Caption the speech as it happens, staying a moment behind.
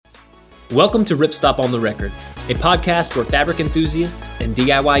Welcome to Ripstop on the Record, a podcast where fabric enthusiasts and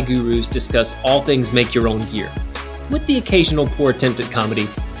DIY gurus discuss all things make your own gear, with the occasional poor attempt at comedy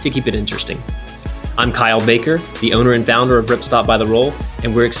to keep it interesting. I'm Kyle Baker, the owner and founder of Ripstop by the Roll,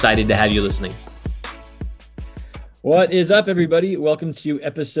 and we're excited to have you listening. What is up, everybody? Welcome to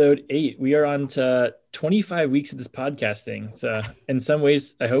episode 8. We are on to 25 weeks of this podcast thing. So in some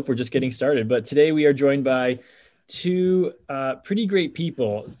ways, I hope we're just getting started. But today we are joined by two pretty great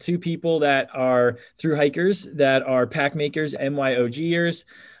people, two people that are through hikers, that are pack makers, MYOGers,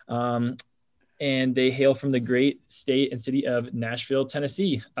 and they hail from the great state and city of Nashville,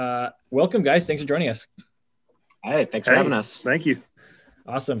 Tennessee. Welcome, guys. Thanks for joining us. Hey, thanks for having us. Thank you.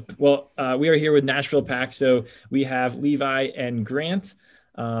 Awesome. Well, we are here with Nashville Pack. So we have Levi and Grant.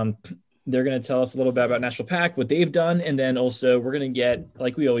 They're going to tell us a little bit about Nashville Pack, what they've done. And then also we're going to get,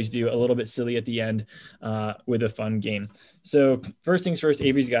 like we always do, a little bit silly at the end with a fun game. So first things first,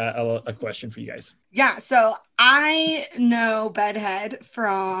 Avery's got a question for you guys. Yeah, so I know Bedhead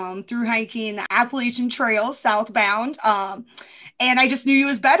from through hiking the Appalachian Trail southbound. And I just knew you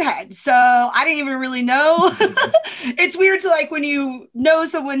as Bedhead. So I didn't even really know. It's weird to like when you know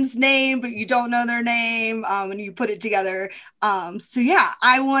someone's name, but you don't know their name when you put it together. So yeah,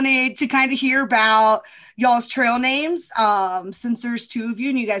 I wanted to kind of hear about y'all's trail names since there's two of you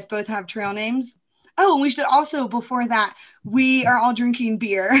and you guys both have trail names. Oh, and we should also, before that, we are all drinking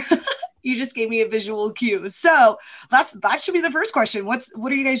beer. You just gave me a visual cue. So that should be the first question. What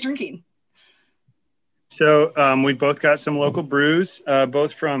are you guys drinking? So we both got some local brews,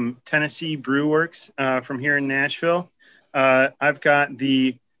 both from Tennessee Brew Works from here in Nashville. I've got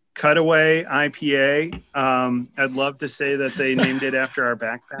the Cutaway IPA. I'd love to say that they named it after our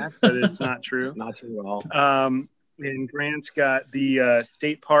backpack, but it's not true. Not true at all. And Grant's got the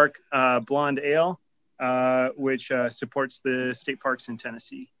State Park Blonde Ale, which supports the state parks in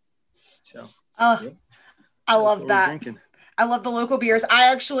Tennessee. So, I love that. I love the local beers.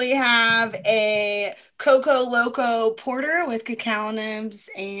 I actually have a Coco Loco Porter with cacao nibs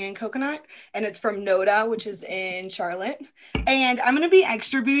and coconut, and it's from Noda, which is in Charlotte. And I'm going to be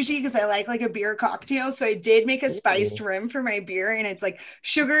extra bougie because I like a beer cocktail. So I did make a spiced rim for my beer, and it's like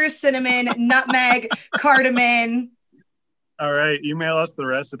sugar, cinnamon, nutmeg, cardamom. All right. Email us the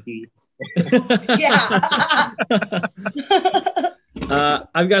recipe. Yeah.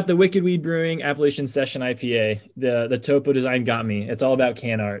 I've got the Wicked Weed Brewing Appalachian Session IPA. The topo design got me. It's all about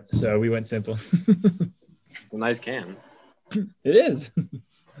can art, so we went simple. A nice can. It is.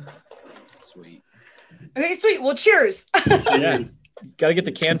 Sweet. Okay, sweet. Well, cheers. Yeah, got to get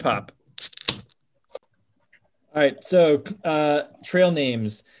the can pop. All right, so trail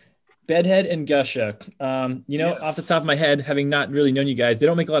names. Bedhead and Gusha. Off the top of my head, having not really known you guys, they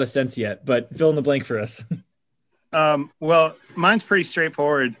don't make a lot of sense yet, but fill in the blank for us. Well, mine's pretty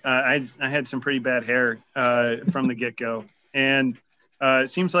straightforward. I had some pretty bad hair from the get-go, and it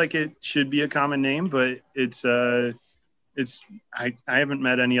seems like it should be a common name, but I haven't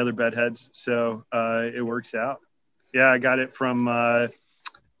met any other bedheads, so it works out. Yeah, I got it from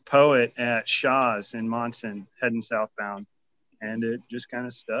Poet at Shaw's in Monson, heading southbound, and it just kind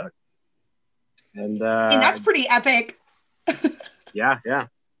of stuck. And that's pretty epic. Yeah.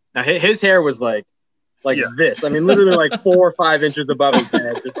 Now his hair was like this. I mean, literally like 4 or 5 inches above his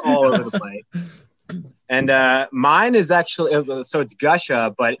head, just all over the place. And mine is actually, so it's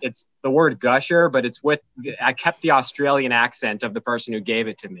Gusha, but it's the word gusher, but I kept the Australian accent of the person who gave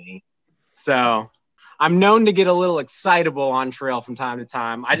it to me. So I'm known to get a little excitable on trail from time to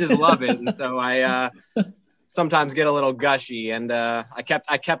time. I just love it. And so I sometimes get a little gushy, and I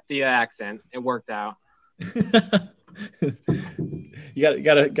kept the accent. It worked out. You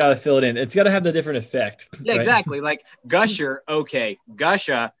gotta fill it in. It's gotta have the different effect. Yeah, right? Exactly. Like gusher. Okay.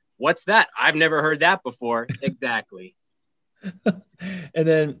 Gusha. What's that? I've never heard that before. Exactly. And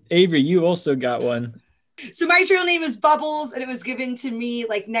then Avery, you also got one. So my trail name is Bubbles, and it was given to me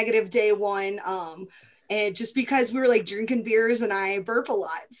like negative day one. And just because we were like drinking beers and I burp a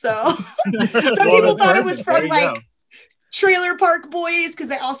lot. So some people thought it was from like Trailer Park Boys,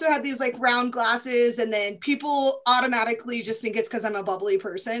 because I also had these like round glasses, and then people automatically just think it's because I'm a bubbly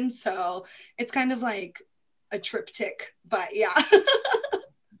person. So it's kind of like a triptych, but yeah.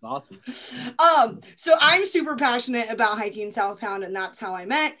 Awesome. So I'm super passionate about hiking southbound, and that's how I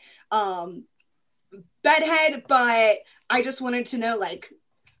met Bedhead, but I just wanted to know like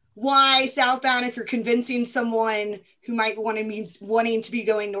why southbound if you're convincing someone who might wanting to be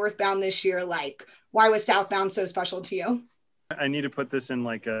going northbound this year, like why was southbound so special to you? I need to put this in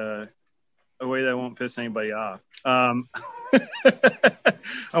like a way that won't piss anybody off. I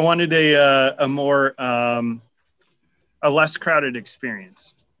wanted a more a less crowded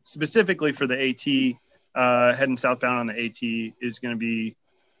experience. specifically for the AT, heading southbound on the AT is going to be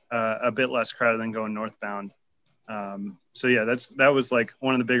a bit less crowded than going northbound. So yeah, that was like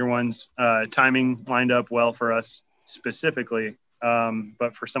one of the bigger ones. Timing lined up well for us specifically,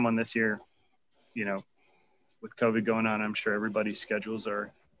 but for someone this year, you know, with COVID going on, I'm sure everybody's schedules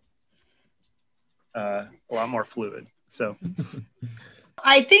are a lot more fluid. So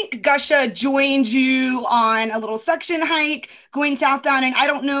I think Gusha joined you on a little section hike going southbound. And I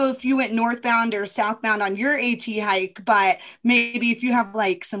don't know if you went northbound or southbound on your AT hike, but maybe if you have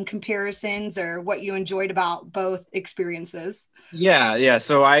like some comparisons or what you enjoyed about both experiences. Yeah.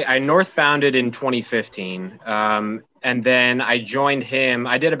 So I northbounded in 2015. And then I joined him.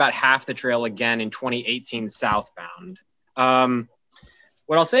 I did about half the trail again in 2018 southbound.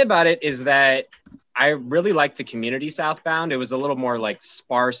 What I'll say about it is that I really liked the community southbound. It was a little more like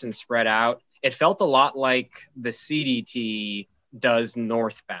sparse and spread out. It felt a lot like the CDT does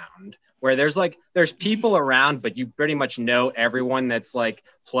northbound, where there's people around, but you pretty much know everyone that's like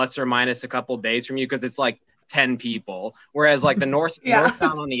plus or minus a couple days from you, because it's like 10 people. Whereas like the northbound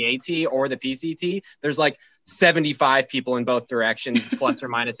on the AT or the PCT, there's like 75 people in both directions, plus or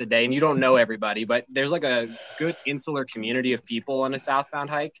minus a day, and you don't know everybody, but there's like a good insular community of people on a southbound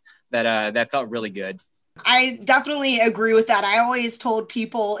hike that felt really good. I definitely agree with that. I always told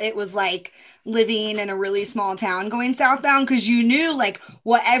people it was like living in a really small town going southbound, because you knew like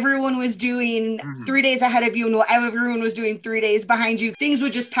what everyone was doing 3 days ahead of you and what everyone was doing 3 days behind you. Things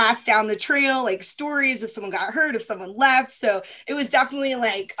would just pass down the trail, like stories if someone got hurt, if someone left. So it was definitely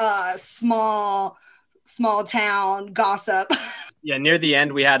like a small town gossip. Yeah, near the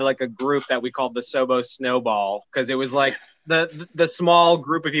end we had like a group that we called the Sobo Snowball, because it was like the small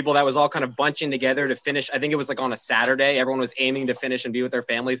group of people that was all kind of bunching together to finish. I think it was like on a Saturday. Everyone was aiming to finish and be with their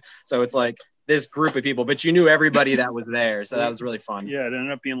families. So it's like this group of people, but you knew everybody that was there. So that was really fun. Yeah, it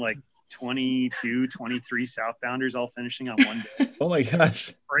ended up being like 22, 23 southbounders all finishing on one day. Oh my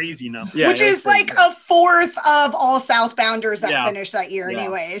gosh. Crazy number. Yeah, which is like a fourth of all southbounders that finished that year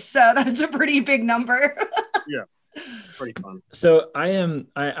anyway. So that's a pretty big number. Yeah. Pretty fun. So I'm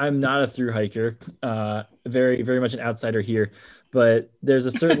not a through hiker, very, very much an outsider here, but there's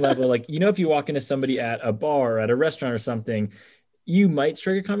a certain level, like, you know, if you walk into somebody at a bar or at a restaurant or something, you might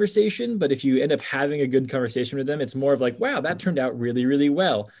strike a conversation, but if you end up having a good conversation with them, it's more of like, wow, that turned out really, really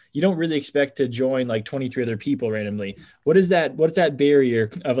well. You don't really expect to join like 23 other people randomly. What's that barrier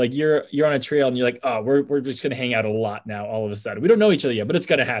of like, you're on a trail and you're like, oh, we're just going to hang out a lot now all of a sudden. We don't know each other yet, but it's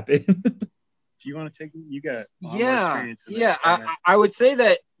going to happen. Do you want to take? You got experience in that. I would say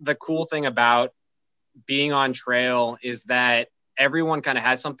that the cool thing about being on trail is that everyone kind of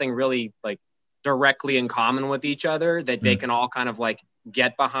has something really like directly in common with each other that they can all kind of like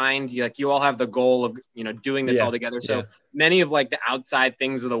get behind. You all have the goal of, you know, doing this all together. So many of like the outside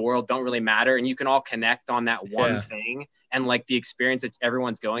things of the world don't really matter, and you can all connect on that one thing and like the experience that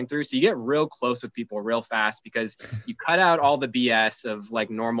everyone's going through. So you get real close with people real fast, because you cut out all the BS of like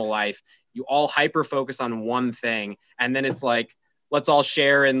normal life. You all hyper focus on one thing, and then it's like, let's all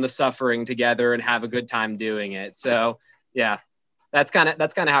share in the suffering together and have a good time doing it. So yeah, that's kind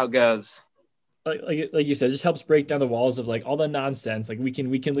of how it goes. Like you said, it just helps break down the walls of like all the nonsense. Like we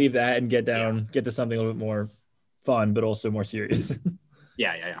can leave that and get to something a little bit more fun, but also more serious.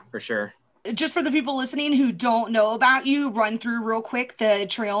 Yeah, for sure. Just for the people listening who don't know about you, run through real quick the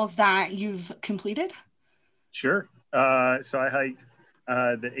trails that you've completed. Sure. So I hiked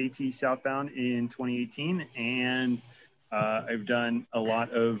the AT southbound in 2018, and I've done a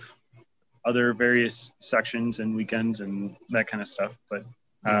lot of other various sections and weekends and that kind of stuff. But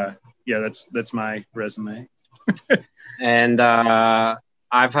yeah, that's my resume. And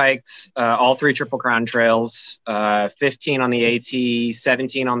I've hiked all 3 Triple Crown trails, 15 on the AT,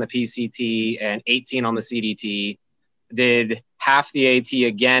 17 on the PCT, and 18 on the CDT. Did half the AT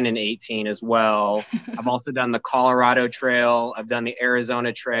again in 18 as well. I've also done the Colorado Trail. I've done the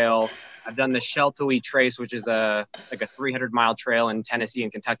Arizona Trail. I've done the Sheltowee Trace, which is a 300-mile trail in Tennessee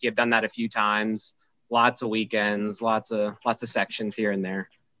and Kentucky. I've done that a few times. Lots of weekends, lots of sections here and there.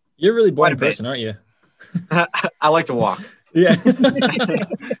 You're a really boring person, aren't you? I like to walk. Yeah.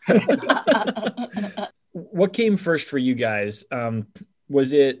 What came first for you guys?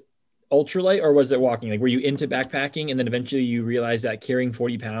 Was it ultralight or was it walking? Like, were you into backpacking and then eventually you realized that carrying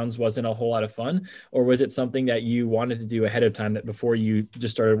 40 pounds wasn't a whole lot of fun? Or was it something that you wanted to do ahead of time, that before you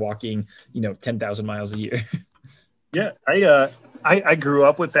just started walking, 10,000 miles a year? Yeah, I grew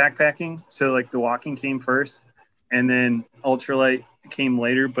up with backpacking. So like the walking came first and then ultralight came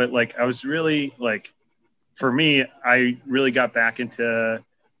later. But like, I was really like, for me, I really got back into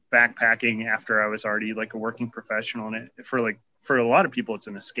backpacking after I was already like a working professional in it for like for a lot of people, it's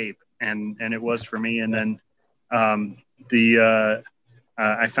an escape, and it was for me. And then I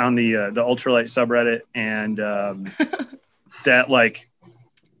found the Ultralight subreddit, and that, like,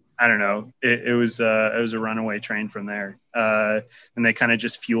 I don't know, it was a runaway train from there, and they kind of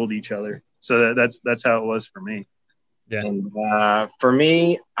just fueled each other. So that's how it was for me. Yeah. And for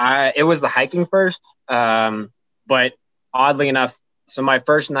me, it was the hiking first, but oddly enough, so my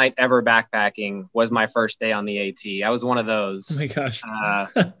first night ever backpacking was my first day on the AT. I was one of those. Oh my gosh.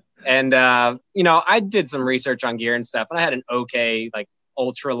 And I did some research on gear and stuff, and I had an okay, like,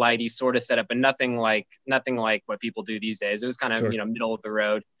 ultralighty sort of setup, but nothing like what people do these days. It was kind of, Sure. Middle of the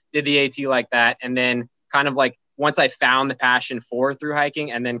road. Did the AT like that, and then kind of like once I found the passion for through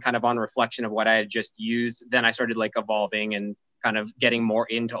hiking, and then kind of on reflection of what I had just used, then I started like evolving and kind of getting more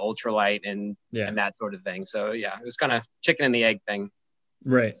into ultralight and that sort of thing. So yeah, it was kind of chicken and the egg thing.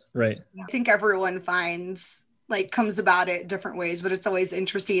 Right. I think everyone comes about it different ways, but it's always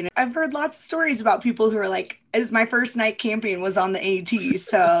interesting. I've heard lots of stories about people who are like, as my first night camping was on the AT.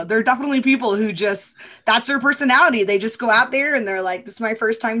 So there are definitely people who that's their personality. They just go out there and they're like, this is my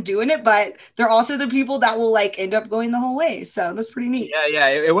first time doing it. But they're also the people that will like end up going the whole way. So that's pretty neat. Yeah.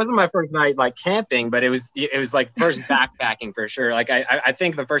 It wasn't my first night like camping, but it was like first backpacking for sure. Like I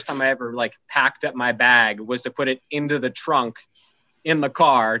think the first time I ever like packed up my bag was to put it into the trunk in the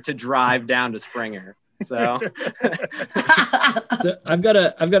car to drive down to Springer. So I've got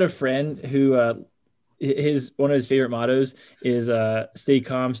a friend who one of his favorite mottos is stay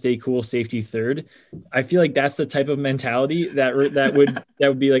calm, stay cool, safety third. I feel like that's the type of mentality that would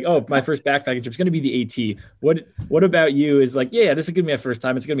be like, oh, my first backpacking trip is going to be the AT. What about you is like, yeah, this is going to be my first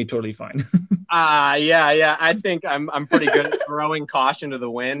time. It's going to be totally fine. Yeah. I think I'm pretty good at throwing caution to the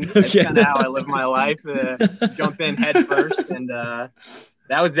wind. That's kind of how I live my life. Jump in head first, and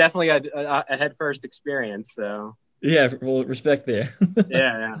that was definitely a head first experience. So yeah, well, respect there.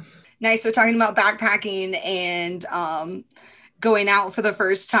 Yeah. Nice. So talking about backpacking and going out for the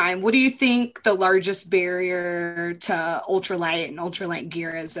first time, what do you think the largest barrier to ultralight and ultralight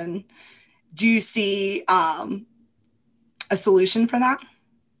gear is? And do you see a solution for that?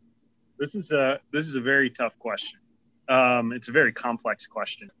 This is a very tough question. It's a very complex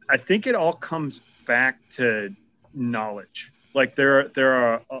question. I think it all comes back to knowledge. Like there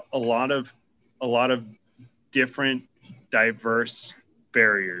are a lot of different diverse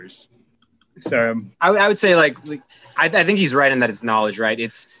barriers. So I would say I think he's right in that it's knowledge, right?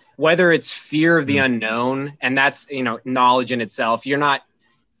 It's whether it's fear of the unknown, and that's, knowledge in itself. You're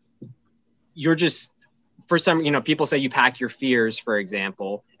just, for some, people say you pack your fears, for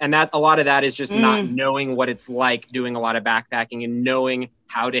example, and a lot of that is just not knowing what it's like doing a lot of backpacking and knowing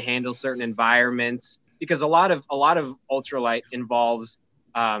how to handle certain environments, because a lot of ultralight involves,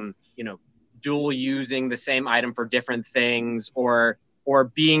 dual using the same item for different things, or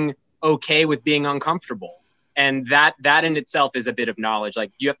being okay with being uncomfortable. And that in itself is a bit of knowledge.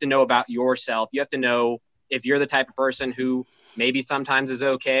 Like, you have to know about yourself. You have to know if you're the type of person who maybe sometimes is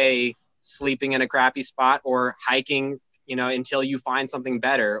okay sleeping in a crappy spot or hiking, until you find something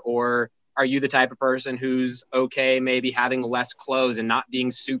better. Or are you the type of person who's okay maybe having less clothes and not being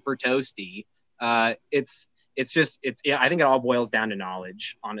super toasty? I think it all boils down to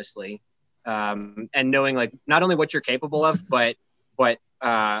knowledge, honestly. And knowing like not only what you're capable of, but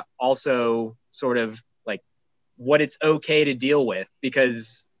also sort of like what it's okay to deal with,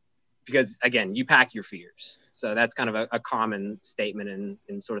 because again, you pack your fears. So that's kind of a common statement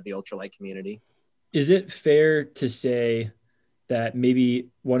in sort of the ultralight community. Is it fair to say that maybe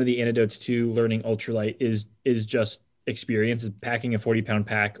one of the antidotes to learning ultralight is just experience, is packing a 40-pound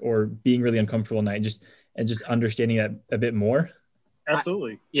pack or being really uncomfortable at night, and just understanding that a bit more?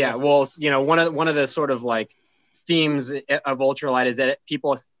 Absolutely. Yeah. Well, one of the sort of like themes of ultralight is that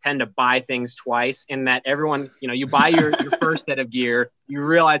people tend to buy things twice, in that everyone, you buy your first set of gear, you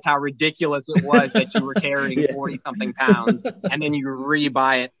realize how ridiculous it was that you were carrying 40 something pounds, and then you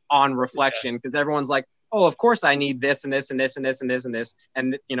rebuy it on reflection, because everyone's like, oh, of course I need this and this and this and this and this and this.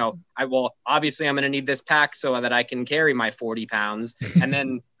 And, obviously I'm going to need this pack so that I can carry my 40 pounds. And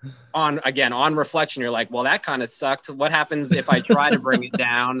then on reflection, you're like, well, that kind of sucked. What happens if I try to bring it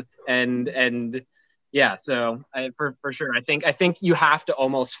down? And yeah, so for sure, I think you have to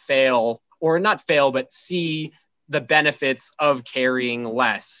almost fail, or not fail, but see the benefits of carrying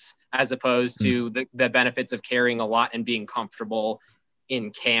less, as opposed to the benefits of carrying a lot and being comfortable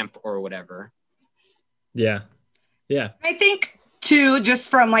in camp or whatever. Yeah. I think Two,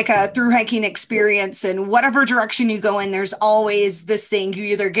 just from like a through hiking experience, and whatever direction you go in, there's always this thing. You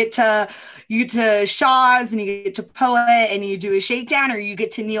either get to Shaw's and you get to Poet and you do a shakedown, or you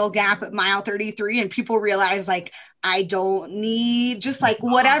get to Neil Gap at mile 33, and people realize like, I don't need just like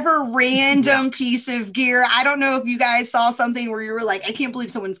whatever random piece of gear. I don't know if you guys saw something where you were like, I can't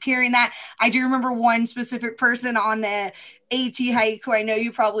believe someone's carrying that. I do remember one specific person on the AT hike who I know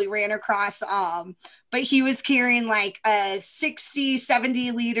you probably ran across, but he was carrying like a 60,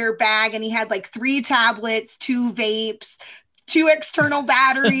 70 liter bag, and he had like 3 tablets, 2 vapes, 2 external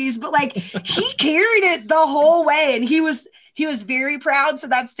batteries, but like he carried it the whole way, and he was very proud. So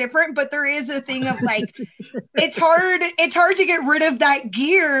that's different. But there is a thing of like, it's hard to get rid of that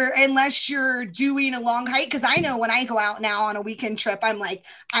gear unless you're doing a long hike. Cause I know when I go out now on a weekend trip, I'm like,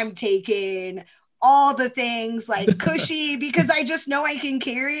 I'm taking all the things like cushy because I just know I can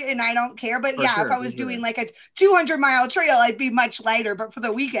carry it and I don't care. But For yeah, sure, if I was doing like a 200-mile trail, I'd be much lighter. But for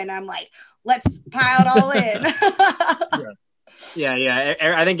the weekend, I'm like, let's pile it all in. Yeah.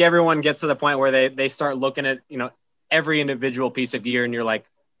 I think everyone gets to the point where they start looking at, every individual piece of gear, and you're like,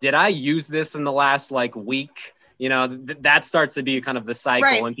 did I use this in the last like week? That starts to be kind of the cycle,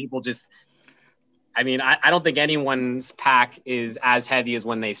 right. And people just, I don't think anyone's pack is as heavy as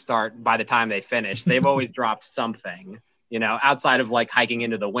when they start by the time they finish. They've always dropped something, outside of like hiking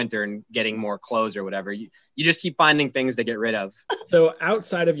into the winter and getting more clothes or whatever. You just keep finding things to get rid of. So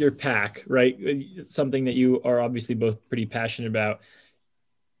outside of your pack, right, something that you are obviously both pretty passionate about,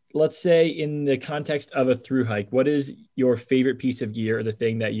 let's say in the context of a through hike, what is your favorite piece of gear, or the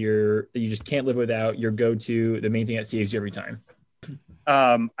thing that you just can't live without, your go-to, the main thing that saves you every time?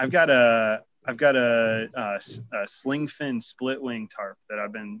 I've got a sling fin split wing tarp that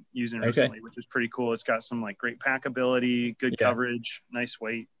I've been using recently, which is pretty cool. It's got some like great packability, good coverage, nice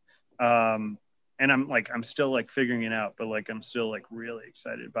weight. And I'm still like figuring it out, but like, I'm still like really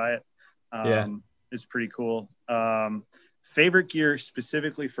excited by it. It's pretty cool. Favorite gear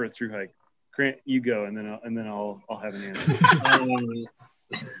specifically for a through hike? Grant, you go, and then I'll have an answer.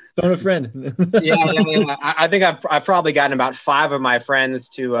 Phone a friend. Yeah. I think I've probably gotten about 5 of my friends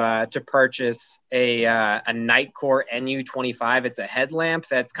to purchase a Nightcore NU25. It's a headlamp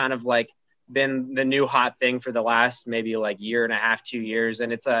that's kind of like been the new hot thing for the last maybe like year and a half, 2 years.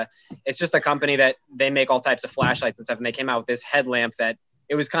 And it's just a company that they make all types of flashlights and stuff. And they came out with this headlamp that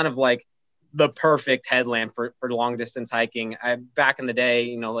it was kind of like the perfect headlamp for long distance hiking. Back in the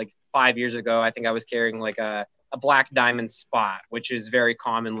day, like 5 years ago, I think I was carrying like a black diamond spot, which is very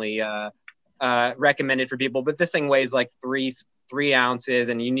commonly recommended for people. But this thing weighs like 3 ounces,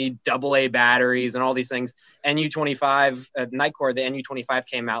 and you need AA batteries and all these things. NU25, Nightcore, the NU25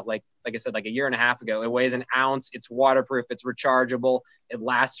 came out like I said, like a year and a half ago. It weighs 1 ounce. It's waterproof. It's rechargeable. It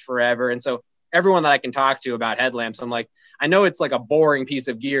lasts forever. And so everyone that I can talk to about headlamps, I'm like, I know it's like a boring piece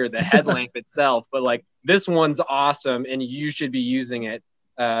of gear, the headlamp itself, but like this one's awesome and you should be using it.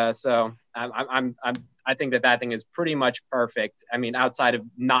 So I think that thing is pretty much perfect. Outside of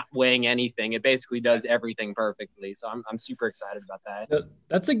not weighing anything, it basically does everything perfectly. So I'm super excited about that.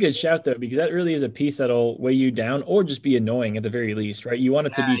 That's a good shout though, because that really is a piece that'll weigh you down or just be annoying at the very least, right? You want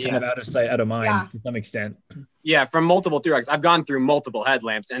it to be kind of out of sight, out of mind to some extent. Yeah, from multiple through hikes. I've gone through multiple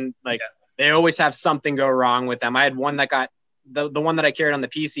headlamps, and they always have something go wrong with them. I had one that got the one that I carried on the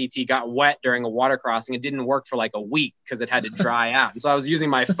PCT got wet during a water crossing. It didn't work for like a week because it had to dry out. And so I was using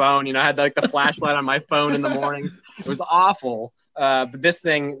my phone, I had like the flashlight on my phone in the mornings. It was awful. But this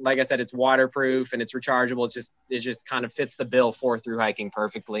thing, like I said, it's waterproof and it's rechargeable. It just kind of fits the bill for through hiking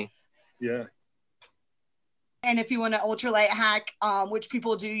perfectly. Yeah. And if you want an ultralight hack, which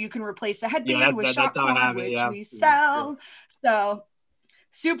people do, you can replace the headband with shock cord, which we sell. So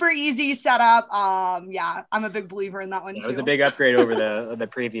super easy setup. I'm a big believer in that one too. It was a big upgrade over the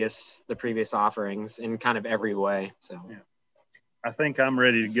previous offerings in kind of every way. So I think I'm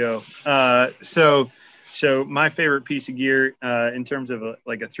ready to go. So my favorite piece of gear in terms of a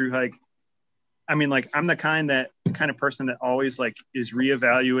through hike, I'm the kind of person that always is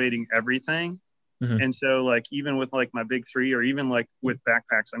reevaluating everything. Mm-hmm. And so even with my big 3, or even with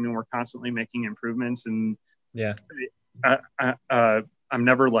backpacks, we're constantly making improvements, and I'm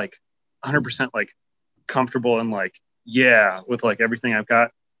never 100% comfortable and with everything I've got.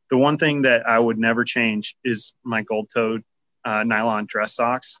 The one thing that I would never change is my gold-toed nylon dress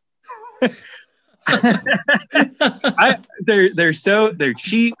socks. They're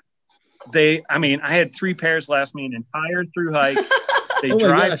cheap. I had 3 pairs last me an entire through hike. They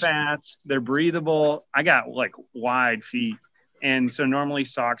dry fast. They're breathable. I got wide feet. And so normally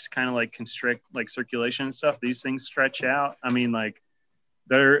socks kind of constrict circulation and stuff. These things stretch out.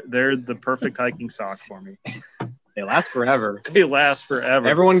 They're the perfect hiking sock for me. They last forever. They last forever.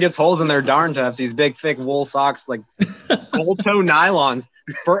 Everyone gets holes in their darn tufts. These big, thick wool socks, like gold toe nylons,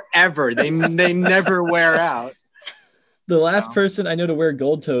 forever. They never wear out. The last person I know to wear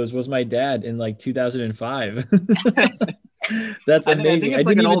gold toes was my dad in like 2005. That's amazing. I think it's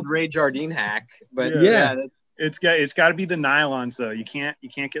like an old Ray Jardine hack, but yeah. It's got to be the nylons though. You can't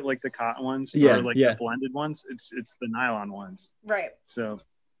get like the cotton ones or like the blended ones. It's the nylon ones. Right. So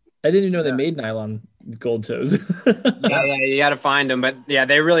I didn't even know they made nylon gold toes. yeah, you got to find them, but yeah,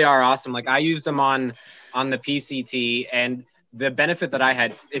 they really are awesome. Like I used them on the PCT, and the benefit that I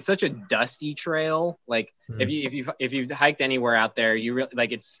had, it's such a dusty trail. Like if you've hiked anywhere out there, you really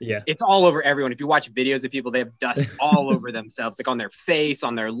like it's all over everyone. If you watch videos of people, they have dust all over themselves, like on their face,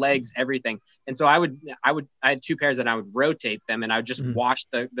 on their legs, everything. And so I had two pairs that I would rotate them, and I would just wash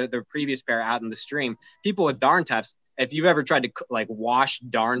the previous pair out in the stream. People with darn tufts, if you've ever tried to like wash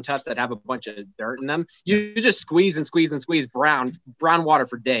darn tufts that have a bunch of dirt in them, you just squeeze and squeeze and squeeze brown water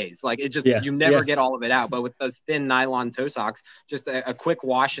for days. Like it just, you never get all of it out. But with those thin nylon toe socks, just a quick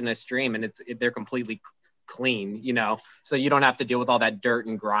wash in a stream and they're completely clean, you know, so you don't have to deal with all that dirt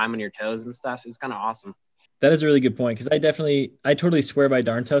and grime on your toes and stuff. It's kind of awesome. That is a really good point, because I totally swear by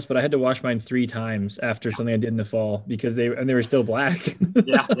darn tufts, but I had to wash mine 3 times after something I did in the fall because they were still black.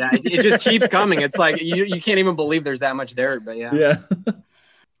 yeah, it just keeps coming. It's like you can't even believe there's that much dirt, but yeah.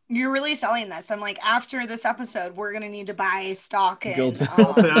 You're really selling this. I'm like, after this episode, we're gonna need to buy stock in gold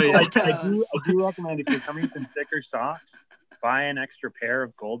I do recommend, if you're coming from thicker socks, buy an extra pair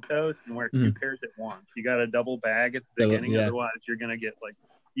of gold toes and wear 2 pairs at once. You got a double bag at the beginning, otherwise you're gonna get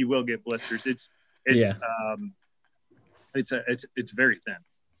you will get blisters. It's very thin.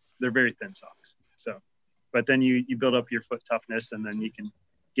 They're very thin socks. So, but then you build up your foot toughness, and then you can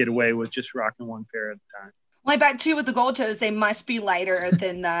get away with just rocking 1 pair at a time. Well, I bet too with the gold toes, they must be lighter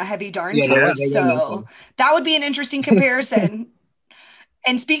than the heavy darn toes. So that would be an interesting comparison.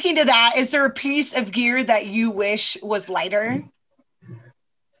 And speaking to that, is there a piece of gear that you wish was lighter?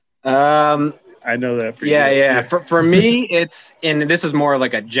 I know that for you. Yeah. For me, it's, and this is more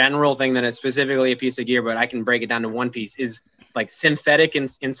like a general thing than it's specifically a piece of gear, but I can break it down to one piece, is like synthetic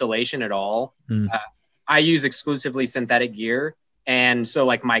insulation at all. I use exclusively synthetic gear. And so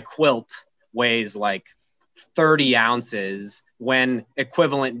like my quilt weighs like 30 ounces when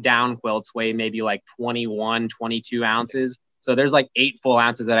equivalent down quilts weigh maybe like 21, 22 ounces. So there's like 8 full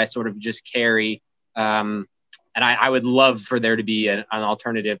ounces that I sort of just carry. And I would love for there to be an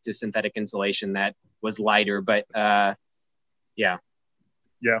alternative to synthetic insulation that was lighter, but doesn't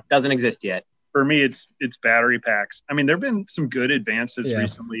exist yet. For me, it's battery packs. I mean, there've been some good advances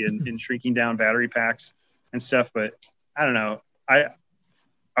recently in shrinking down battery packs and stuff, but I don't know. I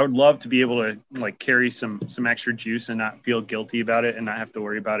would love to be able to like carry some extra juice and not feel guilty about it and not have to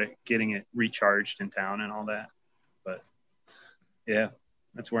worry about it getting it recharged in town and all that. But yeah,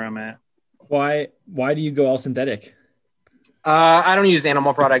 that's where I'm at. Why do you go all synthetic? I don't use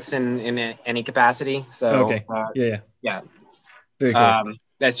animal products in any capacity. So okay. Yeah. Very cool.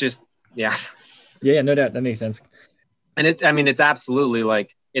 That's just Yeah, no doubt. That makes sense. And it's absolutely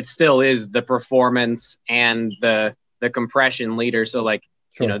like, it still is the performance and the compression leader. So like,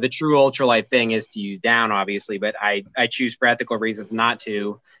 you know, the true ultralight thing is to use down, obviously, but I choose for ethical reasons not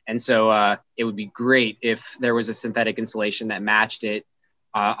to. And so it would be great if there was a synthetic insulation that matched it.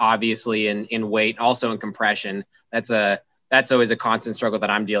 Obviously in weight, also in compression. That's always a constant struggle that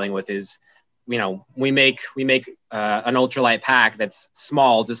I'm dealing with is, you know, we make an ultralight pack that's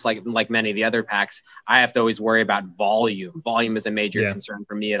small, just like many of the other packs. I have to always worry about volume. Volume is a major concern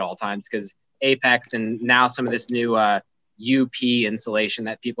for me at all times, because Apex and now some of this new UP insulation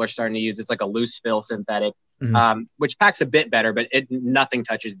that people are starting to use, it's like a loose fill synthetic, which packs a bit better, but nothing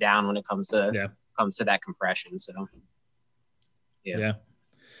touches down when it comes to that compression. So yeah.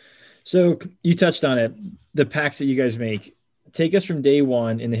 So you touched on it, the packs that you guys make. Take us from day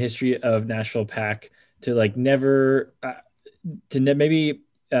one in the history of Nashville Pack to like maybe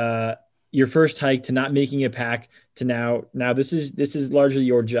your first hike, to not making a pack, to now this is largely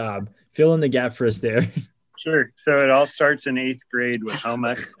your job. Fill in the gap for us there. Sure. So it all starts in 8th grade with home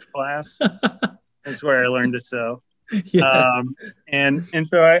ec class. That's where I learned to sew. And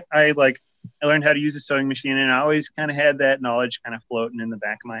so I learned how to use a sewing machine, and I always kind of had that knowledge kind of floating in the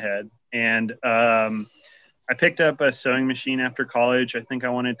back of my head. And I picked up a sewing machine after college. I think I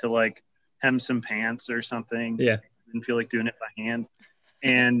wanted to like hem some pants or something. Yeah. Didn't feel like doing it by hand.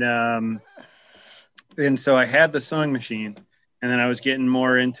 And so I had the sewing machine, and then I was getting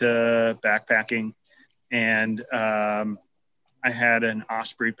more into backpacking, and I had an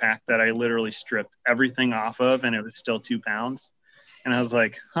Osprey pack that I literally stripped everything off of, and it was still 2 pounds. And I was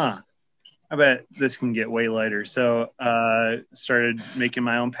like, I bet this can get way lighter. So started making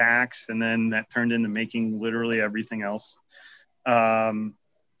my own packs, and then that turned into making literally everything else. I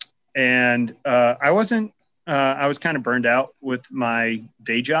was kind of burned out with my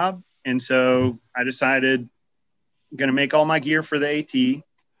day job. And so I decided I'm going to make all my gear for the AT.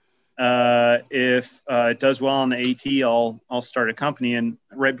 If it does well on the AT, I'll start a company. And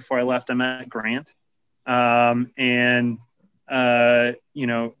right before I left, I met Grant.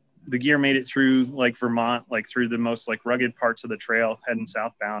 The gear made it through like Vermont, like through the most like rugged parts of the trail heading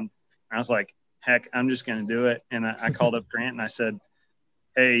southbound. And I was like, heck, I'm just going to do it. And I called up Grant and I said,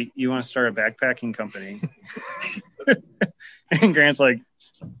 hey, you want to start a backpacking company? And Grant's like,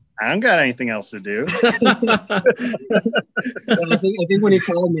 I don't got anything else to do. I think when he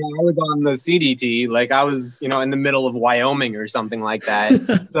called me, I was on the CDT, like I was, in the middle of Wyoming or something like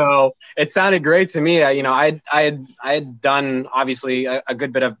that. So it sounded great to me. I had done obviously a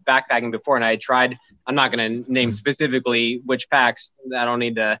good bit of backpacking before, and I had tried. I'm not going to name specifically which packs. I don't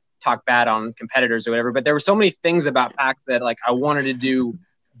need to talk bad on competitors or whatever, but there were so many things about packs that like I wanted to do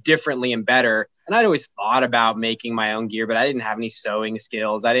differently and better. And I'd always thought about making my own gear, but I didn't have any sewing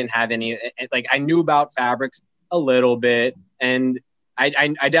skills. I didn't have any, like I knew about fabrics a little bit, and I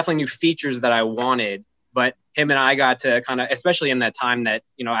definitely knew features that I wanted, but him and I got to kind of, especially in that time that,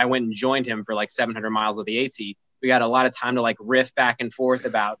 I went and joined him for like 700 miles of the AT, we got a lot of time to like riff back and forth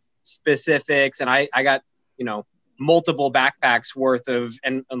about specifics. And I got, multiple backpacks worth of,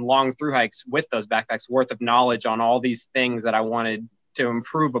 and long through hikes with those backpacks worth of knowledge on all these things that I wanted to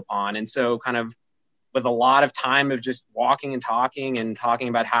improve upon. And so kind of with a lot of time of just walking and talking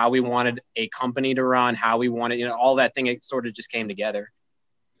about how we wanted a company to run, how we wanted, all that thing, it sort of just came together.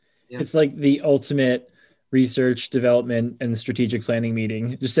 Yeah. It's like the ultimate research, development, and strategic planning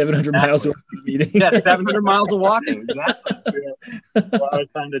meeting. Just 700 miles worth of meeting. Yeah, 700 miles of walking. Exactly. A lot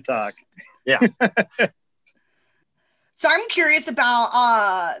of time to talk. Yeah. So I'm curious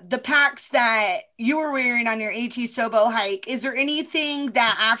about the packs that you were wearing on your AT Sobo hike. Is there anything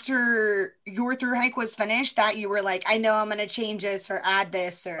that after your through hike was finished that you were like, I know I'm going to change this or add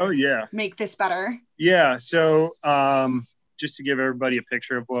this or make this better? Yeah. So just to give everybody a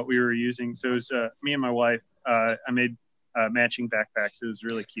picture of what we were using. So it was me and my wife. I made matching backpacks. It was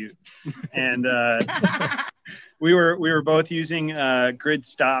really cute. And we were both using grid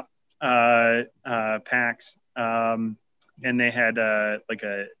stop packs. And they had like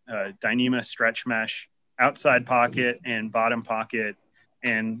a Dyneema stretch mesh outside pocket and bottom pocket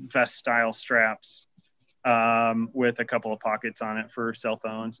and vest style straps with a couple of pockets on it for cell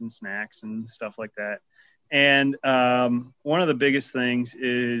phones and snacks and stuff like that. And one of the biggest things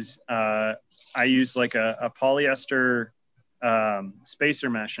is I used like a polyester spacer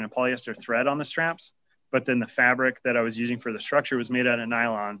mesh and a polyester thread on the straps, but then the fabric that I was using for the structure was made out of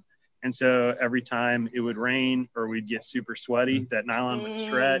nylon. And so every time it would rain or we'd get super sweaty, that nylon would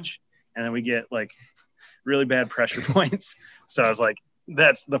stretch, and then we get like really bad pressure points. So I was like,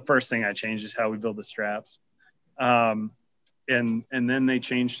 that's the first thing I changed is how we build the straps. And then they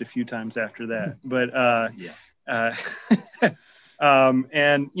changed a few times after that. But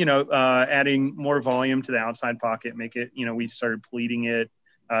adding more volume to the outside pocket, make it, we started pleating it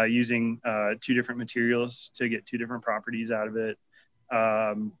using 2 different materials to get 2 different properties out of it.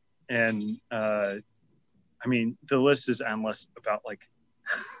 The list is endless about like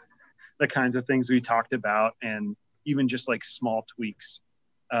the kinds of things we talked about, and even just like small tweaks,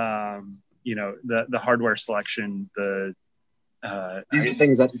 the hardware selection, these are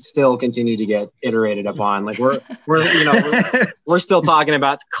things that still continue to get iterated upon. Like we're still talking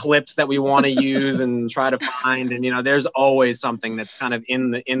about clips that we want to use and try to find. And, there's always something that's kind of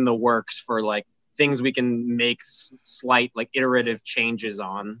in the works for like things we can make slight like iterative changes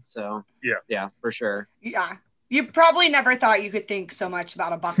on. So yeah, for sure. Yeah. You probably never thought you could think so much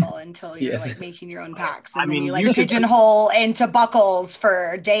about a buckle until you're like making your own packs. And then you like pigeonhole into buckles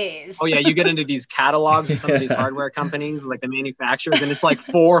for days. Oh yeah. You get into these catalogs of some of these hardware companies, like the manufacturers, and it's like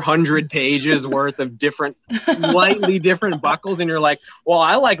 400 pages worth of different, slightly different buckles. And you're like, well,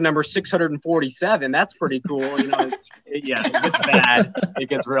 I like number 647. That's pretty cool. It gets bad. It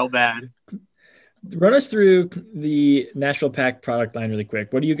gets real bad. Run us through the Nashville Pack product line really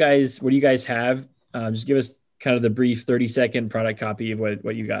quick. What do you guys have? Just give us kind of the brief 30-second product copy of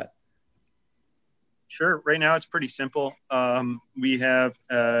what you got. Sure. Right now it's pretty simple. We have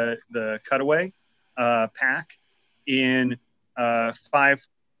the Cutaway pack in five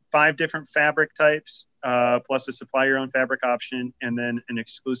different fabric types, plus a supply your own fabric option, and then an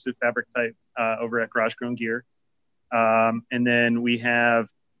exclusive fabric type over at Garage Grown Gear. And then we have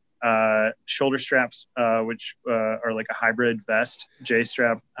shoulder straps, which are like a hybrid vest, J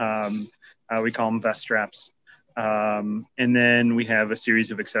strap. We call them vest straps. And then we have a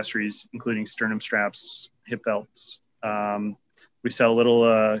series of accessories, including sternum straps, hip belts. We sell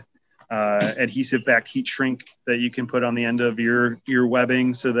little adhesive back heat shrink that you can put on the end of your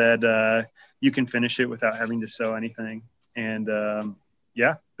webbing so that you can finish it without having to sew anything. And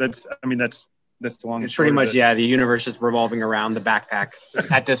that's the long. It's pretty much, the universe is revolving around the backpack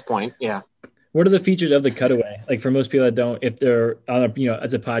at this point. Yeah. What are the features of the cutaway? Like for most people that don't, if they're on a,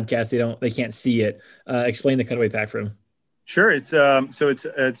 as a podcast, they can't see it. Explain the cutaway pack for them. Sure.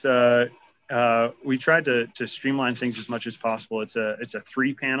 We tried to streamline things as much as possible. It's a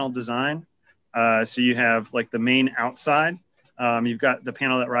 3-panel design. So you have like the main outside. You've got the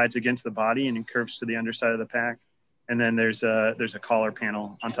panel that rides against the body and curves to the underside of the pack. And then there's a collar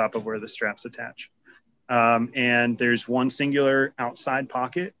panel on top of where the straps attach. And there's one singular outside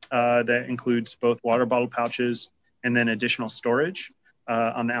pocket that includes both water bottle pouches and then additional storage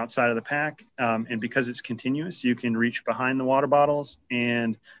on the outside of the pack. And because it's continuous, you can reach behind the water bottles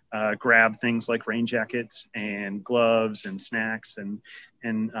and grab things like rain jackets and gloves and snacks and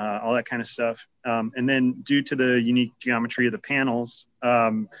all that kind of stuff. And then due to the unique geometry of the panels,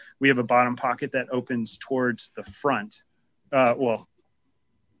 we have a bottom pocket that opens towards the front.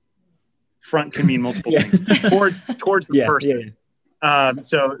 Front can mean multiple things. Towards the person.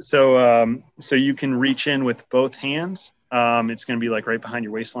 So you can reach in with both hands. It's going to be like right behind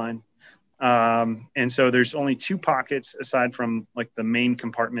your waistline. And so there's only 2 pockets aside from like the main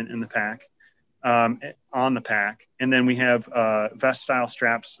compartment in the pack, on the pack. And then we have vest style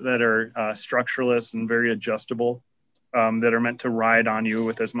straps that are structureless and very adjustable, that are meant to ride on you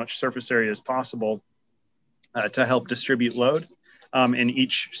with as much surface area as possible to help distribute load. And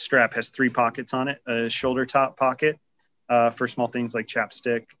each strap has 3 pockets on it, a shoulder top pocket for small things like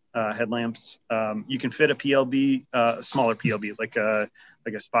chapstick, headlamps. You can fit a PLB, a smaller PLB, like a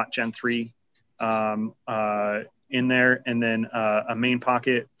Spot Gen 3 in there. And then a main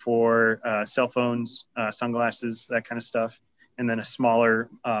pocket for cell phones, sunglasses, that kind of stuff. And then a smaller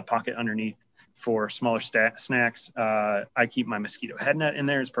pocket underneath for smaller snacks. I keep my mosquito head net in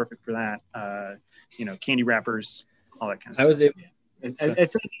there. It's perfect for that. Candy wrappers, all that kind of stuff.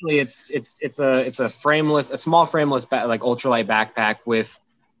 Essentially, it's a small frameless like ultralight backpack with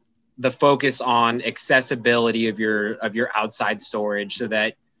the focus on accessibility of your outside storage, so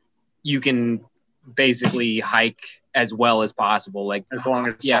that you can basically hike as well as possible. Like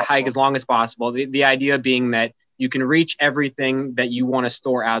hike as long as possible. The idea being that you can reach everything that you want to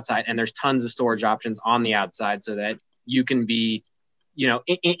store outside, and there's tons of storage options on the outside, so that you can be,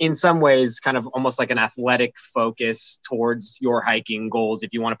 in some ways, kind of almost like an athletic focus towards your hiking goals,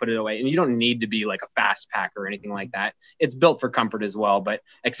 if you want to put it away. And you don't need to be like a fast packer or anything like that. It's built for comfort as well, but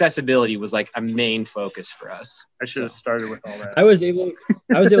accessibility was like a main focus for us. I should have started with all that. I was able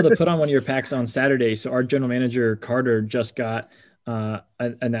to put on one of your packs on Saturday. So our general manager, Carter, just got a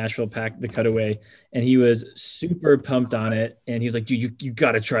Nashville pack, the cutaway, and he was super pumped on it. And he was like, dude, you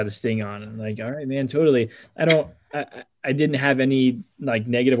got to try this thing on. And I'm like, all right, man, totally. I didn't have any like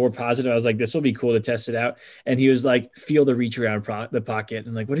negative or positive. I was like, this will be cool to test it out. And he was like, feel the reach around the pocket.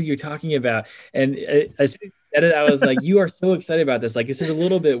 And like, what are you talking about? And as soon as I said it, I was like, you are so excited about this. Like, this is a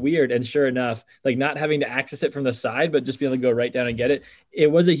little bit weird. And sure enough, like not having to access it from the side, but just being able to go right down and get it. It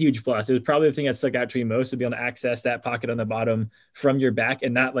was a huge plus. It was probably the thing that stuck out to me most, to be able to access that pocket on the bottom from your back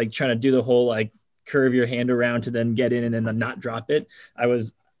and not like trying to do the whole, like curve your hand around to then get in and then not drop it.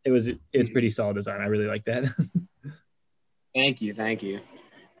 It's pretty solid design. I really like that. Thank you.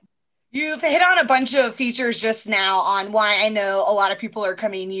 You've hit on a bunch of features just now on why I know a lot of people are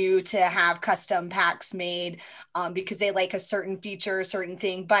coming to you to have custom packs made because they like a certain feature, a certain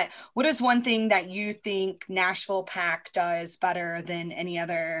thing. But what is one thing that you think Nashville Pack does better than any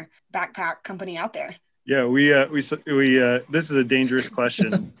other backpack company out there? Yeah, we this is a dangerous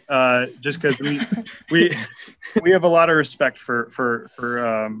question, just because we have a lot of respect for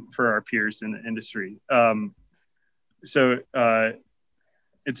our peers in the industry. So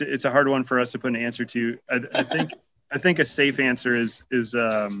it's a hard one for us to put an answer to. I think a safe answer is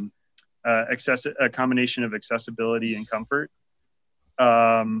a combination of accessibility and comfort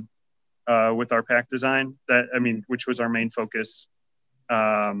with our pack design. Which was our main focus.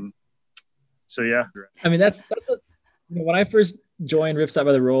 So yeah. I mean, that's when I first joined Ripstop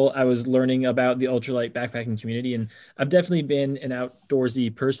by the Roll, I was learning about the ultralight backpacking community, and I've definitely been an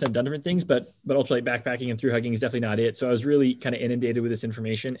outdoorsy person. I've done different things, but ultralight backpacking and through hiking is definitely not it. So I was really kind of inundated with this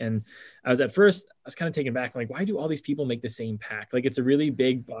information, and I was kind of taken back. I'm like, why do all these people make the same pack? Like, it's a really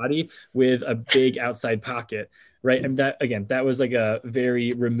big body with a big outside pocket, right? And that was like a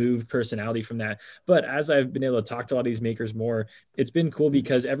very removed personality from that. But as I've been able to talk to a lot of these makers more, it's been cool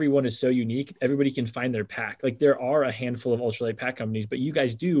because everyone is so unique. Everybody can find their pack. Like, there are a handful of ultralight pack companies, but you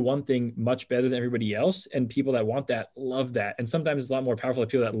guys do one thing much better than everybody else. And people that want that love that. And sometimes it's a lot more powerful to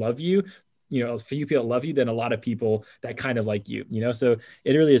people that love you, a few people that love you than a lot of people that kind of like you, so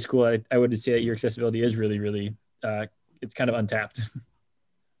it really is cool. I would say that your accessibility is really, really, it's kind of untapped.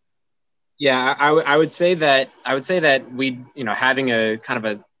 Yeah, I would say that we, having a kind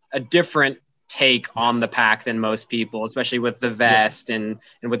of a different take on the pack than most people, especially with the vest and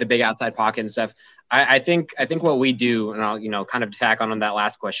with the big outside pocket and stuff. I think what we do, and I'll, kind of tack on that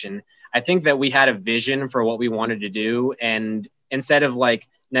last question. I think that we had a vision for what we wanted to do, and instead of like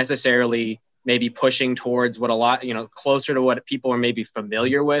necessarily maybe pushing towards what a lot, closer to what people are maybe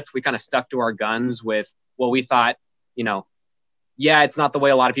familiar with, we kind of stuck to our guns with what we thought, yeah, it's not the way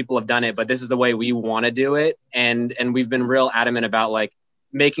a lot of people have done it, but this is the way we want to do it. And we've been real adamant about like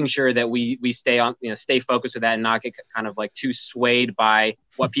making sure that we stay focused with that and not get kind of like too swayed by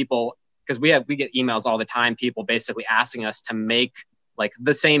what people, because we get emails all the time, people basically asking us to make like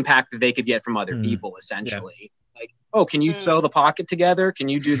the same pack that they could get from other people, essentially. Yeah. Like, oh, can you sew the pocket together? Can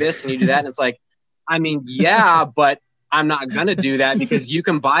you do this? Can you do that? And it's like, I mean, yeah, but I'm not going to do that because you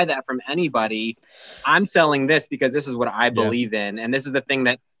can buy that from anybody. I'm selling this because this is what I believe in. And this is the thing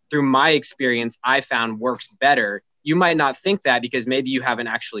that through my experience, I found works better. You might not think that because maybe you haven't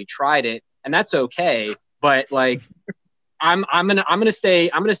actually tried it, and that's okay. But like, I'm gonna stay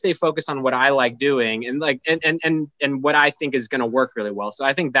focused on what I like doing and like, and what I think is going to work really well. So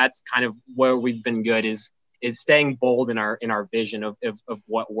I think that's kind of where we've been good is staying bold in our vision of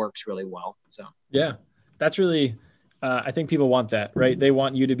what works really well. So, yeah, that's really, I think people want that, right? They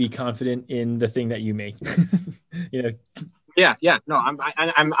want you to be confident in the thing that you make. Yeah. No,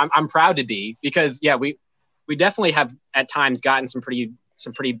 I'm proud to be, because we definitely have at times gotten some pretty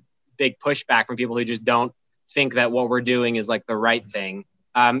big pushback from people who just don't think that what we're doing is like the right thing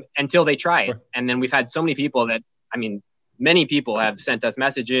until they try it. And then we've had so many people that, many people have sent us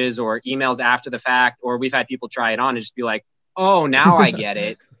messages or emails after the fact, or we've had people try it on and just be like, oh, now I get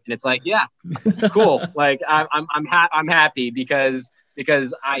it. And it's like, yeah, cool. Like I'm happy because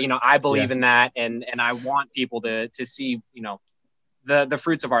I believe in that, and I want people to see, the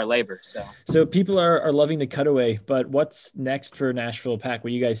fruits of our labor. So people are loving the cutaway, but what's next for Nashville Pack? What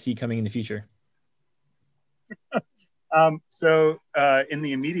do you guys see coming in the future? So in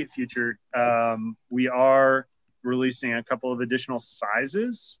the immediate future, we are releasing a couple of additional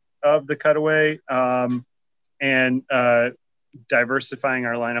sizes of the cutaway, and diversifying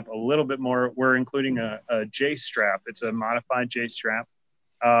our lineup a little bit more. We're including a J strap. It's a modified J strap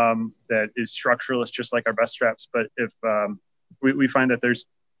that is structuralist, just like our vest straps. But if we find that there's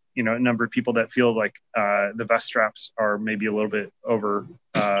a number of people that feel like the vest straps are maybe a little bit over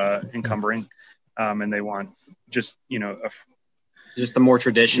encumbering, and they want just just the more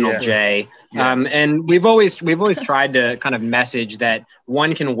traditional J. And we've always tried to kind of message that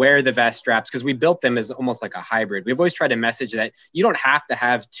one can wear the vest straps, because we built them as almost like a hybrid. We've always tried to message that you don't have to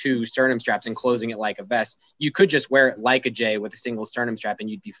have two sternum straps enclosing it like a vest. You could just wear it like a J with a single sternum strap and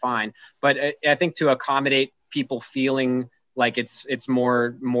you'd be fine. But I think to accommodate people feeling like it's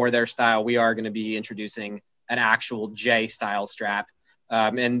more their style, we are going to be introducing an actual J style strap.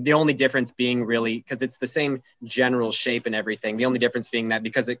 And the only difference being really, because it's the same general shape and everything, the only difference being that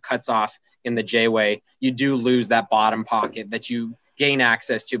because it cuts off in the J way, you do lose that bottom pocket that you gain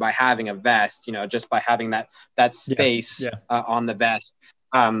access to by having a vest, just by having that space on the vest.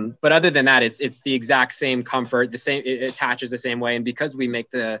 But other than that, it's the exact same comfort, it attaches the same way. And because we make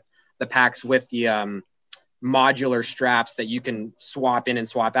the packs with the modular straps that you can swap in and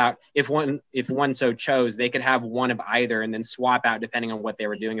swap out, if one so chose, they could have one of either and then swap out depending on what they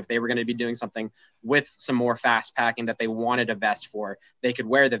were doing. If they were going to be doing something with some more fast packing that they wanted a vest for, they could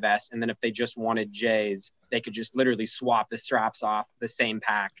wear the vest. And then if they just wanted J's, they could just literally swap the straps off the same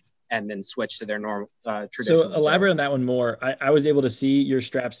pack and then switch to their normal traditional. So elaborate on that one more. I was able to see your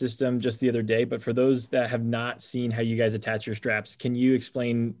strap system just the other day, but for those that have not seen how you guys attach your straps, can you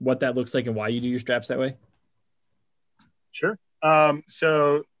explain what that looks like and why you do your straps that way? Sure.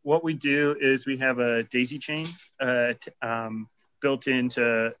 So what we do is we have a daisy chain built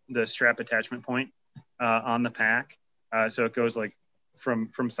into the strap attachment point on the pack. So it goes like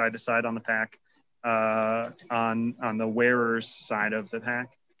from side to side on the pack on the wearer's side of the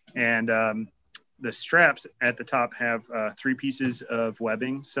pack. And the straps at the top have 3 pieces of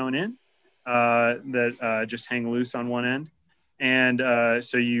webbing sewn in that just hang loose on one end. And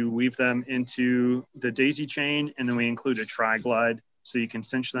so you weave them into the daisy chain, and then we include a tri-glide so you can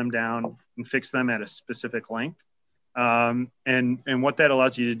cinch them down and fix them at a specific length. And what that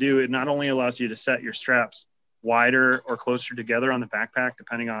allows you to do, it not only allows you to set your straps wider or closer together on the backpack,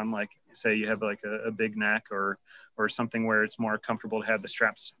 depending on, like, say you have like a big neck or something where it's more comfortable to have the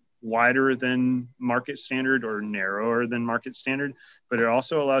straps wider than market standard or narrower than market standard, but it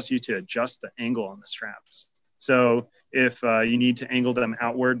also allows you to adjust the angle on the straps. So if you need to angle them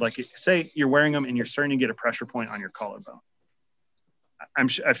outward, like say you're wearing them and you're starting to get a pressure point on your collarbone,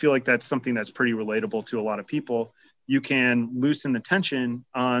 I feel like that's something that's pretty relatable to a lot of people. You can loosen the tension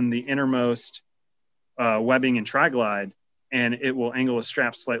on the innermost webbing and tri-glide, and it will angle the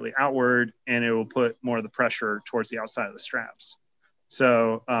straps slightly outward, and it will put more of the pressure towards the outside of the straps.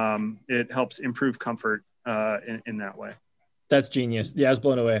 So it helps improve comfort in that way. That's genius. Yeah, I was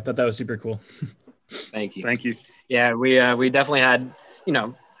blown away. I thought that was super cool. Thank you. Thank you. Yeah, we definitely had,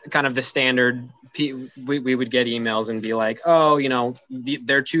 kind of the standard. We would get emails and be like, oh,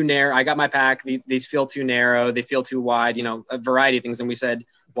 they're too narrow. I got my pack. These feel too narrow. They feel too wide. A variety of things. And we said,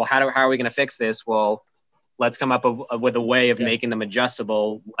 well, how are we going to fix this? Well, let's come up with a way of making them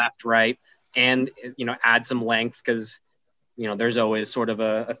adjustable left, right, and add some length, because there's always sort of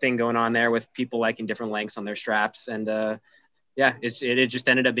a thing going on there with people liking different lengths on their straps. And it just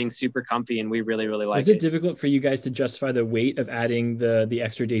ended up being super comfy, and we really, really liked it. Was it difficult for you guys to justify the weight of adding the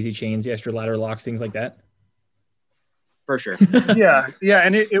extra daisy chains, the extra ladder locks, things like that? For sure. Yeah.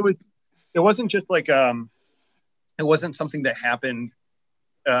 And it wasn't just like, it wasn't something that happened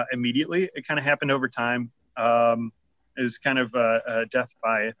immediately. It kind of happened over time. It was kind of a death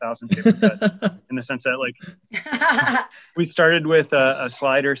by 1,000 paper cuts in the sense that, like, we started with a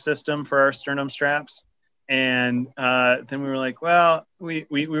slider system for our sternum straps. And then we were like, well, we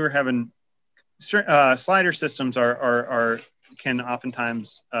were having slider systems can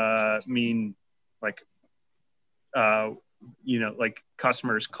oftentimes mean like, like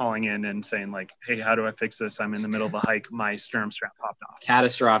customers calling in and saying like, hey, how do I fix this? I'm in the middle of a hike. My sternum strap popped off.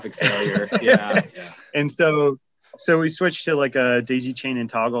 Catastrophic failure. Yeah. And so we switched to like a daisy chain and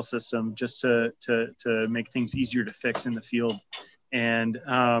toggle system just to make things easier to fix in the field.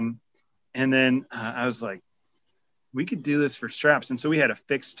 And then I was like, we could do this for straps. And so we had a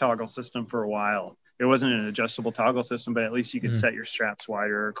fixed toggle system for a while. It wasn't an adjustable toggle system, but at least you could set your straps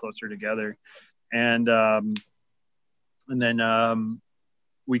wider or closer together. And then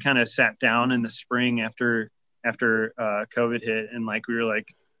we kind of sat down in the spring after COVID hit, and like we were like,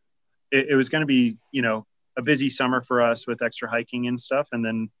 it was going to be a busy summer for us with extra hiking and stuff. And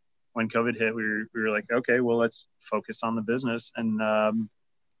then when COVID hit, we were like, okay, well, let's focus on the business. And that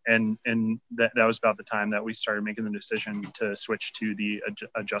was about the time that we started making the decision to switch to the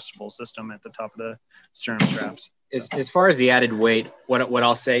adjustable system at the top of the sternum straps. As far as the added weight, what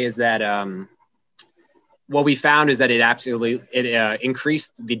I'll say is that what we found is that it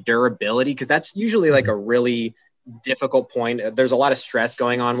increased the durability, because that's usually like a really difficult point. There's a lot of stress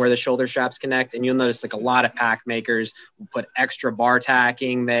going on where the shoulder straps connect, and you'll notice like a lot of pack makers will put extra bar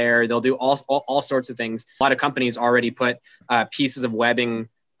tacking there. They'll do all sorts of things. A lot of companies already put pieces of webbing.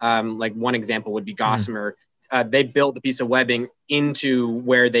 Like one example would be Gossamer. They built the piece of webbing into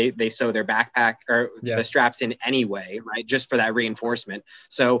where they sew their backpack or the straps in anyway, right? Just for that reinforcement.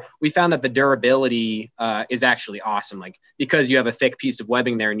 So we found that the durability is actually awesome. Like, because you have a thick piece of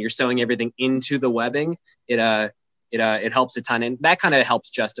webbing there and you're sewing everything into the webbing, it helps a ton. And that kind of helps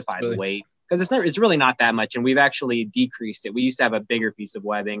justify the weight, because it's really not that much. And we've actually decreased it. We used to have a bigger piece of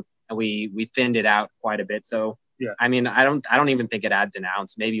webbing, and we thinned it out quite a bit. So yeah, I mean, I don't even think it adds an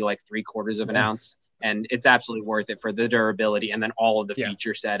ounce, maybe like 3/4 of an ounce. And it's absolutely worth it for the durability, and then all of the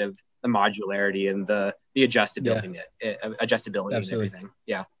feature set of the modularity and the adjustability, adjustability and everything.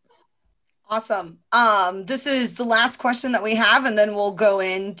 Yeah. Awesome. This is the last question that we have, and then we'll go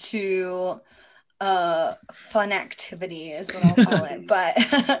into fun activity is what I'll call it.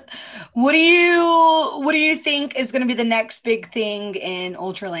 But what do you think is going to be the next big thing in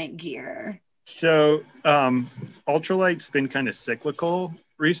ultralight gear? So ultralight's been kind of cyclical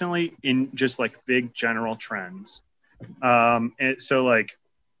recently in just like big general trends. And so like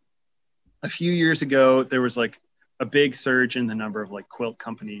a few years ago, there was like a big surge in the number of like quilt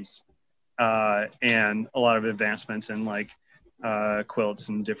companies and a lot of advancements in like quilts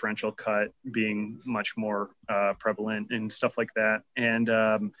and differential cut being much more prevalent and stuff like that. And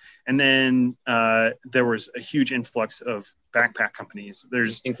then there was a huge influx of backpack companies.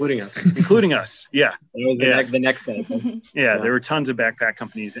 Including us. Yeah. That was the next set. Yeah, there were tons of backpack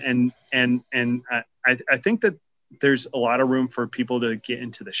companies. And I think that there's a lot of room for people to get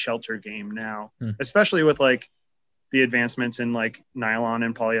into the shelter game now, especially with like the advancements in like nylon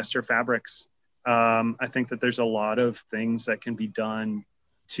and polyester fabrics. I think that there's a lot of things that can be done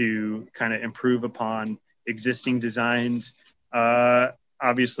to kind of improve upon existing designs.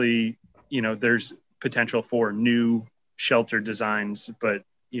 Obviously, there's potential for new shelter designs, but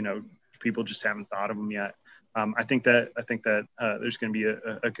people just haven't thought of them yet. I think that there's going to be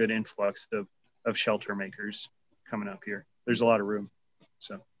a good influx of shelter makers coming up here. There's a lot of room.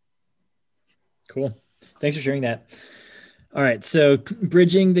 So cool. Thanks for sharing that. All right. So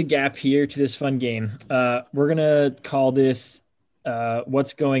bridging the gap here to this fun game, we're going to call this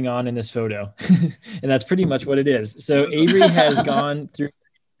what's going on in this photo. And that's pretty much what it is. So Avery has gone through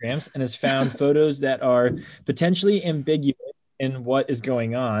Instagrams and has found photos that are potentially ambiguous in what is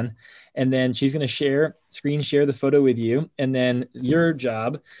going on. And then she's going to screen share the photo with you. And then your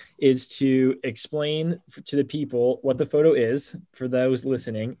job is to explain to the people what the photo is for those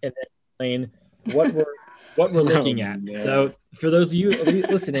listening, and then explain what we're looking at. So for those of you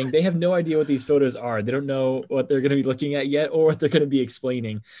listening, they have no idea what these photos are. They don't know what they're going to be looking at yet or what they're going to be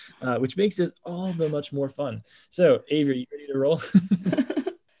explaining, which makes this all the much more fun. So Avery, you ready to roll?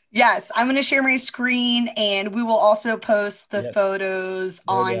 Yes, I'm going to share my screen, and we will also post the photos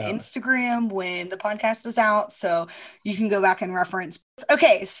on Instagram when the podcast is out, so you can go back and reference.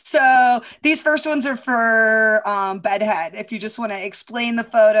 Okay, so these first ones are for Bedhead. If you just want to explain the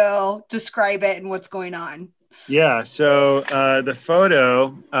photo, describe it, and what's going on. Yeah, so the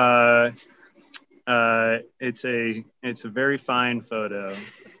photo, it's a very fine photo.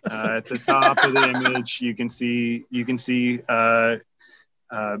 At the top of the image, you can see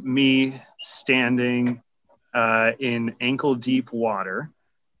me standing in ankle deep water.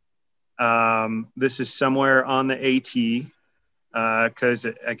 This is somewhere on the AT because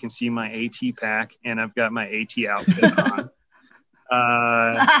I can see my AT pack and I've got my AT outfit on.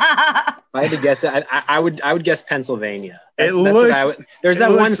 If I had to guess, I would guess Pennsylvania. There's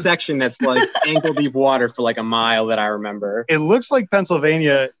that one section that's like ankle deep water for like a mile that I remember. It looks like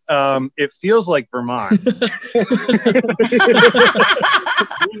Pennsylvania. It feels like Vermont.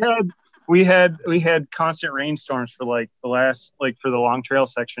 we had constant rainstorms for like for the long trail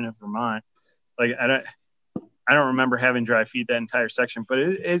section of Vermont. Like I don't remember having dry feet that entire section, but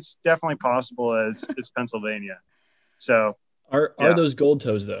it's definitely possible as it's Pennsylvania. So are those gold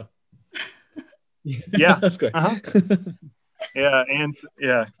toes though? Yeah. That's good. Uh-huh. Yeah, and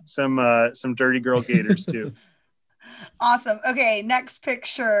some dirty girl gators too. Awesome. Okay, next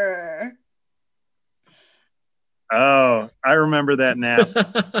picture. Oh, I remember that nap.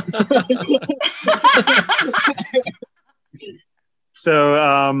 So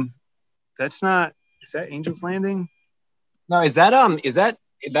is that Angel's Landing? No,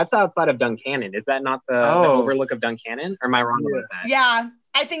 that's outside of Duncannon. Is that not the overlook of Duncannon? Or am I wrong about that? Yeah,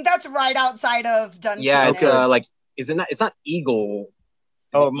 I think that's right outside of Duncannon. Yeah, it's it's not Eagle.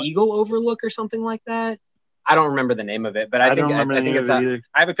 Eagle Overlook or something like that? I don't remember the name of it, but I think it's I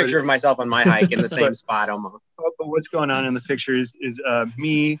have a picture of myself on my hike in the same spot almost. But what's going on in the picture is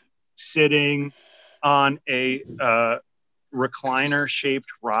me sitting on a recliner shaped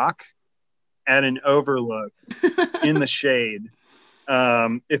rock at an overlook in the shade.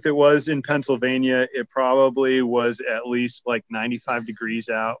 If it was in Pennsylvania, it probably was at least like 95 degrees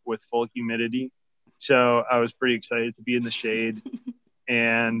out with full humidity. So I was pretty excited to be in the shade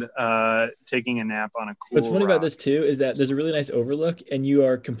and taking a nap on a cool What's funny rock. about this too is that there's a really nice overlook and you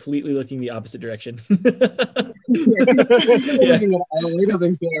are completely looking the opposite direction. He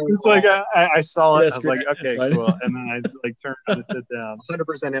doesn't care. It's like I saw it. That's I was great. like, okay, cool. And then I turned to sit down.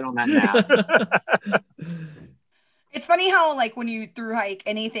 100% in on that nap. It's funny how when you thru hike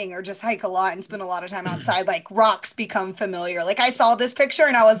anything or just hike a lot and spend a lot of time outside, rocks become familiar. Like I saw this picture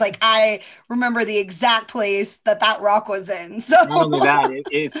and I was like, I remember the exact place that rock was in. So not only that,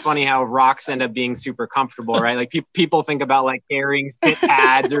 it's funny how rocks end up being super comfortable, right? Like people think about carrying sit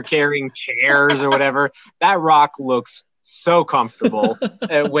pads or carrying chairs or whatever. That rock looks so comfortable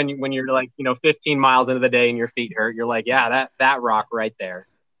when you're 15 miles into the day and your feet hurt. You're like, yeah, that rock right there.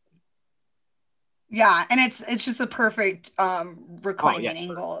 Yeah, and it's just the perfect reclining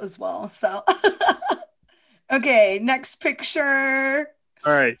angle as well. So, okay, next picture.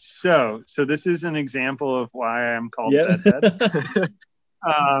 All right, so this is an example of why I'm called Bedhead.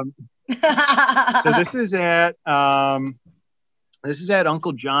 So this is at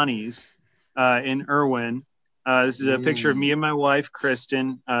Uncle Johnny's in Irwin. This is a picture of me and my wife,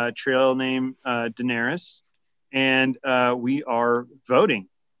 Kristen, trail name Daenerys, and we are voting.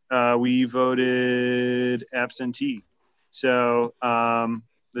 We voted absentee. So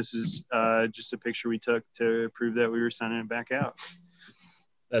this is just a picture we took to prove that we were sending it back out.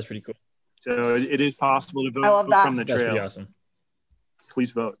 That's pretty cool. So it is possible to I love vote that. from the That's pretty trail. awesome.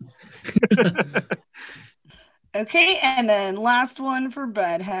 Please vote. Okay, and then last one for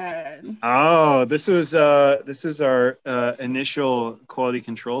Bedhead. Oh, this was our initial quality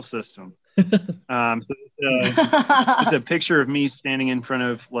control system. So it's a picture of me standing in front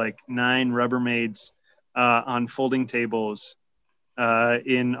of like 9 Rubbermaids on folding tables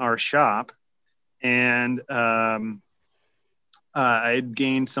in our shop, and I had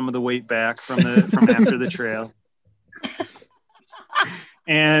gained some of the weight back from after the trail.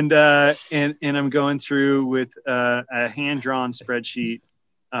 And I'm going through with a hand-drawn spreadsheet,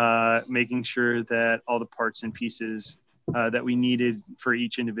 making sure that all the parts and pieces that we needed for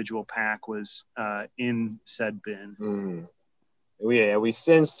each individual pack was in said bin. We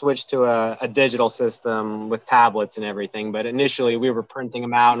since switched to a digital system with tablets and everything, but initially we were printing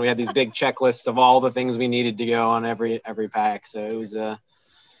them out, and we had these big checklists of all the things we needed to go on every pack. So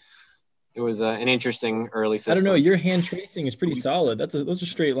it was an interesting early system. I don't know. Your hand tracing is pretty solid. Those are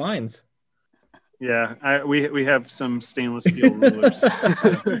straight lines. Yeah, we have some stainless steel rulers.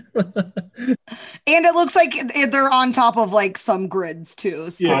 And it looks like they're on top of like some grids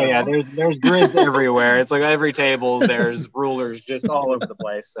too. So. Yeah, there's grids everywhere. It's like every table there's rulers just all over the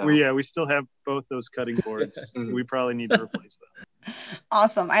place. So we still have both those cutting boards. We probably need to replace them.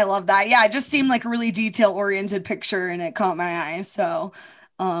 Awesome. I love that. Yeah, it just seemed like a really detail-oriented picture and it caught my eye. So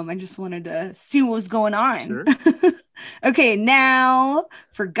I just wanted to see what was going on. Sure. Okay, now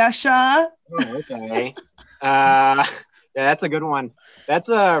for Gusha. Oh, okay. Yeah, that's a good one. That's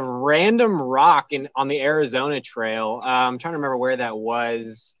a random rock on the Arizona Trail. I'm trying to remember where that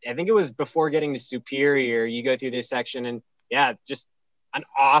was. I think it was before getting to Superior. You go through this section, and yeah, just an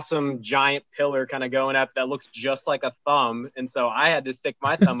awesome giant pillar kind of going up that looks just like a thumb. And so I had to stick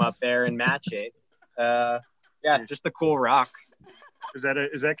my thumb up there and match it. Yeah, just a cool rock. Is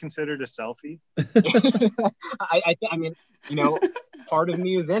that considered a selfie? I mean, part of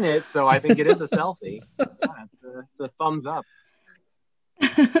me is in it, so I think it is a selfie. Yeah, it's a thumbs up.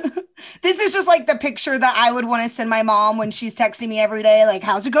 This is just like the picture that I would want to send my mom when she's texting me every day, like,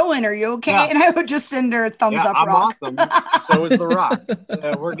 how's it going? Are you okay? Yeah. And I would just send her thumbs up I'm rock. Awesome. So is the rock.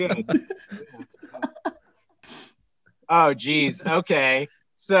 We're good. Oh, geez. Okay.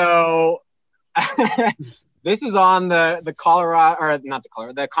 So this is on the Colorado, or not the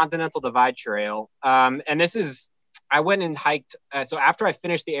Colorado, the Continental Divide Trail. And I went and hiked. So after I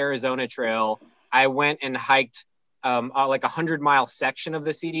finished the Arizona Trail, I went and hiked like 100-mile section of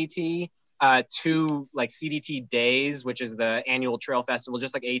the CDT to like CDT Days, which is the annual trail festival,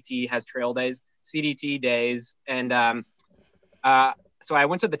 just like AT has trail days, CDT Days. And so I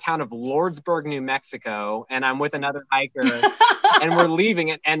went to the town of Lordsburg, New Mexico, and I'm with another hiker, and we're leaving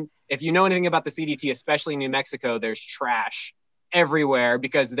it. And if you know anything about the CDT, especially New Mexico, there's trash everywhere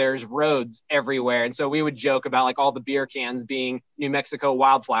because there's roads everywhere. And so we would joke about like all the beer cans being New Mexico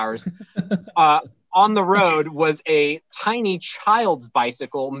wildflowers. On the road was a tiny child's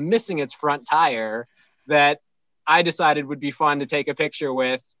bicycle missing its front tire that I decided would be fun to take a picture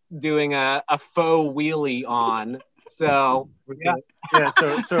with, doing a faux wheelie on. So yeah.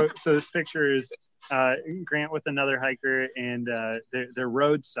 So this picture is Grant with another hiker, and they're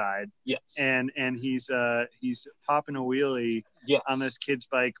roadside. Yes. And he's popping a wheelie. Yes. On this kid's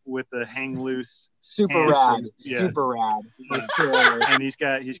bike with a hang loose. Super rad. Super rad. And he's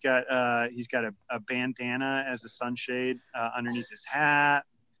got a bandana as a sunshade underneath his hat.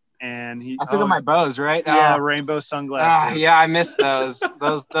 And I still got my bows, right? Yeah, rainbow sunglasses. Yeah, I missed those.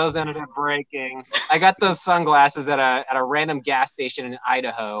 those ended up breaking. I got those sunglasses at a random gas station in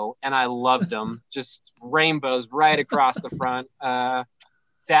Idaho, and I loved them. Just rainbows right across the front.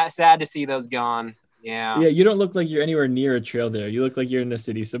 Sad to see those gone. Yeah. Yeah, you don't look like you're anywhere near a trail there. You look like you're in the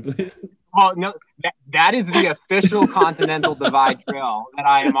city. So well, no, that is the official Continental Divide Trail that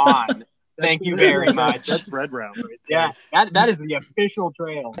I am on. Thank you very much. That's Red Route, right? Yeah, that is the official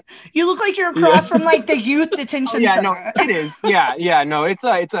trail. You look like you're across from like the youth detention center. No, it is. Yeah, no, it's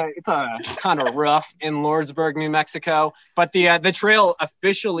a kind of rough in Lordsburg, New Mexico. But the trail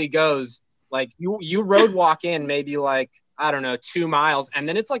officially goes like you road walk in maybe like, I don't know, 2 miles, and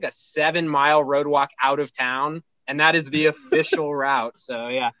then it's like a 7-mile road walk out of town, and that is the official route. So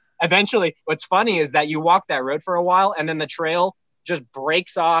yeah, eventually, what's funny is that you walk that road for a while, and then the trail just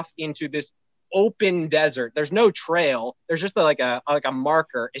breaks off into this open desert. There's no trail. There's just like a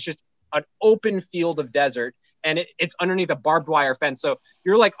marker. It's just an open field of desert, and it's underneath a barbed wire fence. So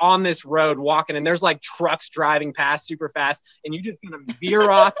you're like on this road walking, and there's like trucks driving past super fast, and you just kind of veer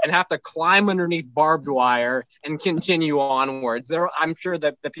off and have to climb underneath barbed wire and continue onwards. I'm sure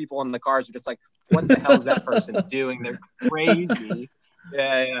that the people in the cars are just like, what the hell is that person doing? They're crazy.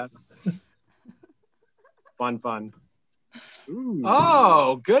 Yeah. Fun. Ooh.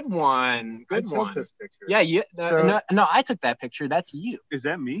 Oh, good one. Good I one. took this picture. Yeah, no, I took that picture. That's you. Is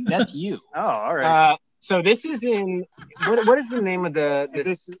that me? That's you. Oh, all right. So this is in what is the name of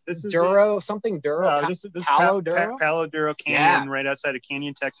this is Duro something Duro? This Palo Duro? Palo Duro Canyon, right outside of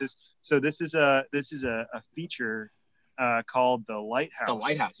Canyon, Texas. So this is a feature called the Lighthouse. The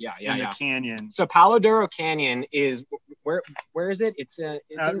Lighthouse, yeah. The canyon. So Palo Duro Canyon is where is it? It's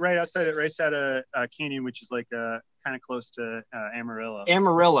right outside of Canyon, which is like kind of close to Amarillo.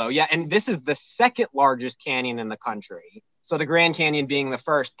 Amarillo, yeah, and this is the second largest canyon in the country. So the Grand Canyon being the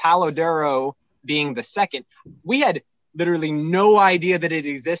first, Palo Duro being the second. We had literally no idea that it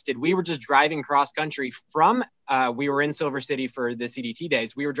existed. We were just driving cross country from, we were in Silver City for the CDT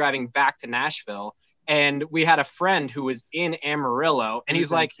days. We were driving back to Nashville, and we had a friend who was in Amarillo, and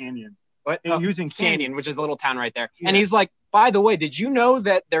he's like, Canyon. What? He was in Canyon, which is a little town right there. Yeah. And he's like, by the way, did you know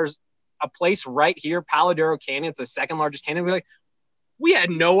that there's a place right here, Palo Duro Canyon? It's the second largest canyon. We're like, we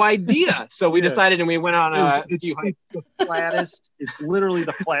had no idea. So we decided, and we went on it's the flattest. It's literally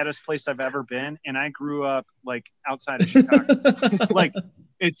the flattest place I've ever been. And I grew up like outside of Chicago. Like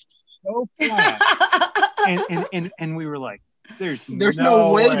it's so flat. And we were like, there's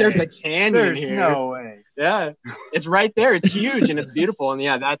no way there's a canyon there's here. No way. Yeah. It's right there. It's huge and it's beautiful. And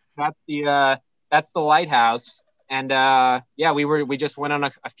yeah, that's the Lighthouse. And we just went on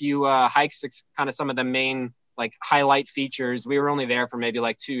a few hikes, kind of some of the main like highlight features. We were only there for maybe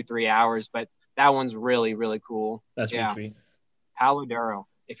like 2-3 hours, but that one's really, really cool. That's pretty sweet. Palo Duro.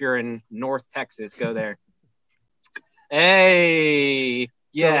 If you're in North Texas, go there. Hey.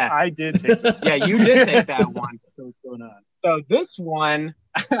 Yeah. So I did take this. Yeah, you did take that one. So what's going on? So this one,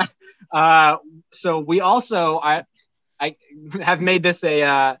 so we also, I have made this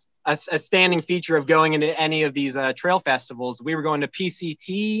a standing feature of going into any of these trail festivals. We were going to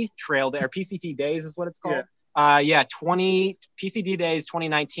PCT Trail Day, or PCT Days is what it's called. Yeah. 20 PCT Days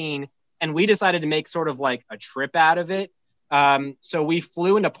 2019, and we decided to make sort of like a trip out of it. So we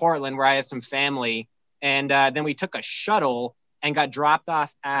flew into Portland where I have some family, and then we took a shuttle and got dropped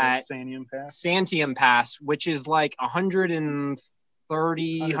off at Santiam Pass, which is like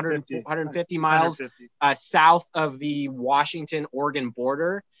 150 miles south of the Washington-Oregon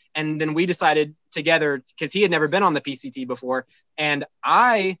border. And then we decided together, because he had never been on the PCT before, and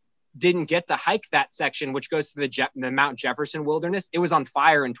I didn't get to hike that section, which goes through the Mount Jefferson Wilderness. It was on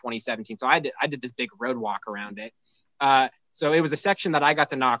fire in 2017, so I did this big road walk around it. So it was a section that I got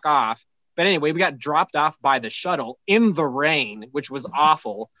to knock off. But anyway, we got dropped off by the shuttle in the rain, which was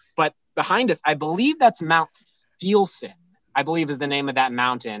awful. But behind us, I believe that's Mount Thielsen, I believe is the name of that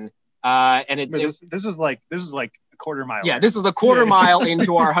mountain. And this was like a quarter mile. Yeah, this is a quarter mile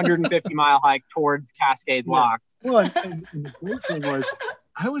into our 150-mile hike towards Cascade Lock. Well, and the great thing was,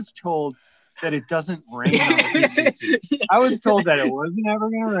 I was told that it doesn't rain on the PCT. I was told that it wasn't ever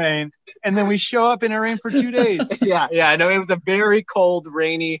going to rain, and then we show up and it rained for 2 days. Yeah, I know. It was a very cold,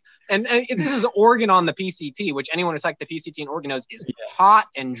 rainy, and this is Oregon on the PCT, which anyone who's like the PCT in Oregon knows is hot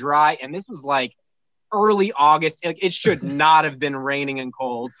and dry, and this was like early August. It should not have been raining and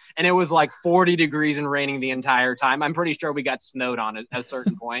cold, and it was like 40 degrees and raining the entire time. I'm pretty sure we got snowed on at a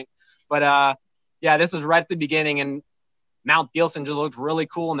certain point, but this was right at the beginning, and Mount Thielsen just looked really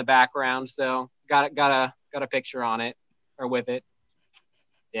cool in the background, so got a picture on it or with it.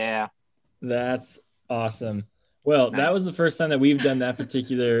 Yeah, that's awesome. Well, that was the first time that we've done that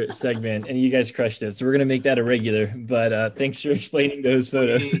particular segment, and you guys crushed it. So we're gonna make that a regular. But thanks for explaining those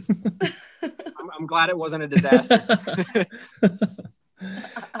photos. I'm glad it wasn't a disaster.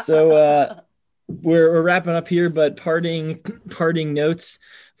 So we're wrapping up here, but parting notes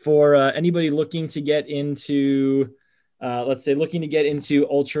for anybody looking to get into. Looking to get into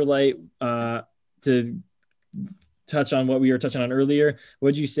ultralight, to touch on what we were touching on earlier, what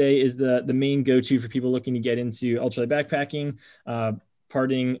would you say is the main go-to for people looking to get into ultralight backpacking?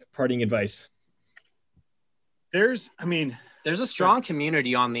 Parting advice. There's a strong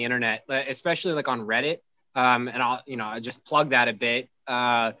community on the internet, especially like on Reddit. And I'll just plug that a bit.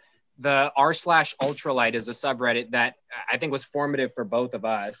 The r/ultralight is a subreddit that I think was formative for both of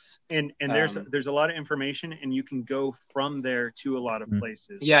us. And there's a lot of information, and you can go from there to a lot of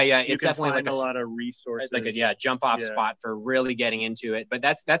places. Yeah. It's definitely like a lot of resources. Like a jump off spot for really getting into it. But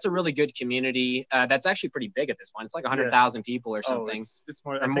that's a really good community. That's actually pretty big at this point. It's like 100,000 people or something. It's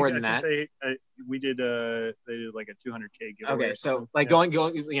more, more than that. They did like a 200K giveaway. Okay, so like going,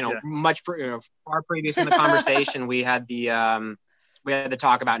 much far previous in the conversation, we had the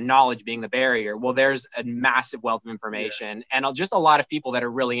talk about knowledge being the barrier. Well, there's a massive wealth of information and just a lot of people that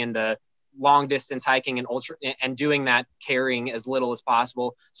are really into long distance hiking and doing that, carrying as little as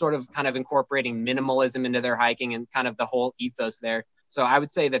possible, sort of kind of incorporating minimalism into their hiking and kind of the whole ethos there. So I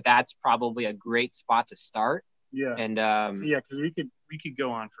would say that that's probably a great spot to start. Yeah. And because we could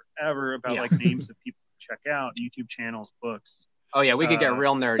go on forever about like names of people to check out, YouTube channels, books. Oh yeah, we could get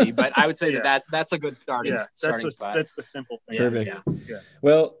real nerdy, but I would say that's a good starting spot. That's the simple thing. Perfect. Yeah.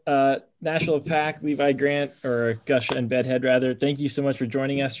 Well, Nashville Pack, Levi Grant, or Gush and Bedhead rather, thank you so much for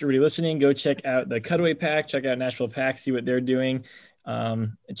joining us. Everybody listening, go check out the Cutaway Pack, check out Nashville Pack, see what they're doing,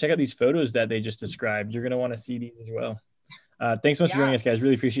 and check out these photos that they just described. You're going to want to see these as well. Thanks so much for joining us, guys.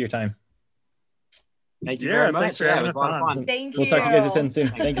 Really appreciate your time. Thank you very much. Thanks for having us on. Fun. Thank you. We'll talk to you guys again soon.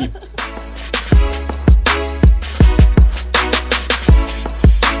 Thank you.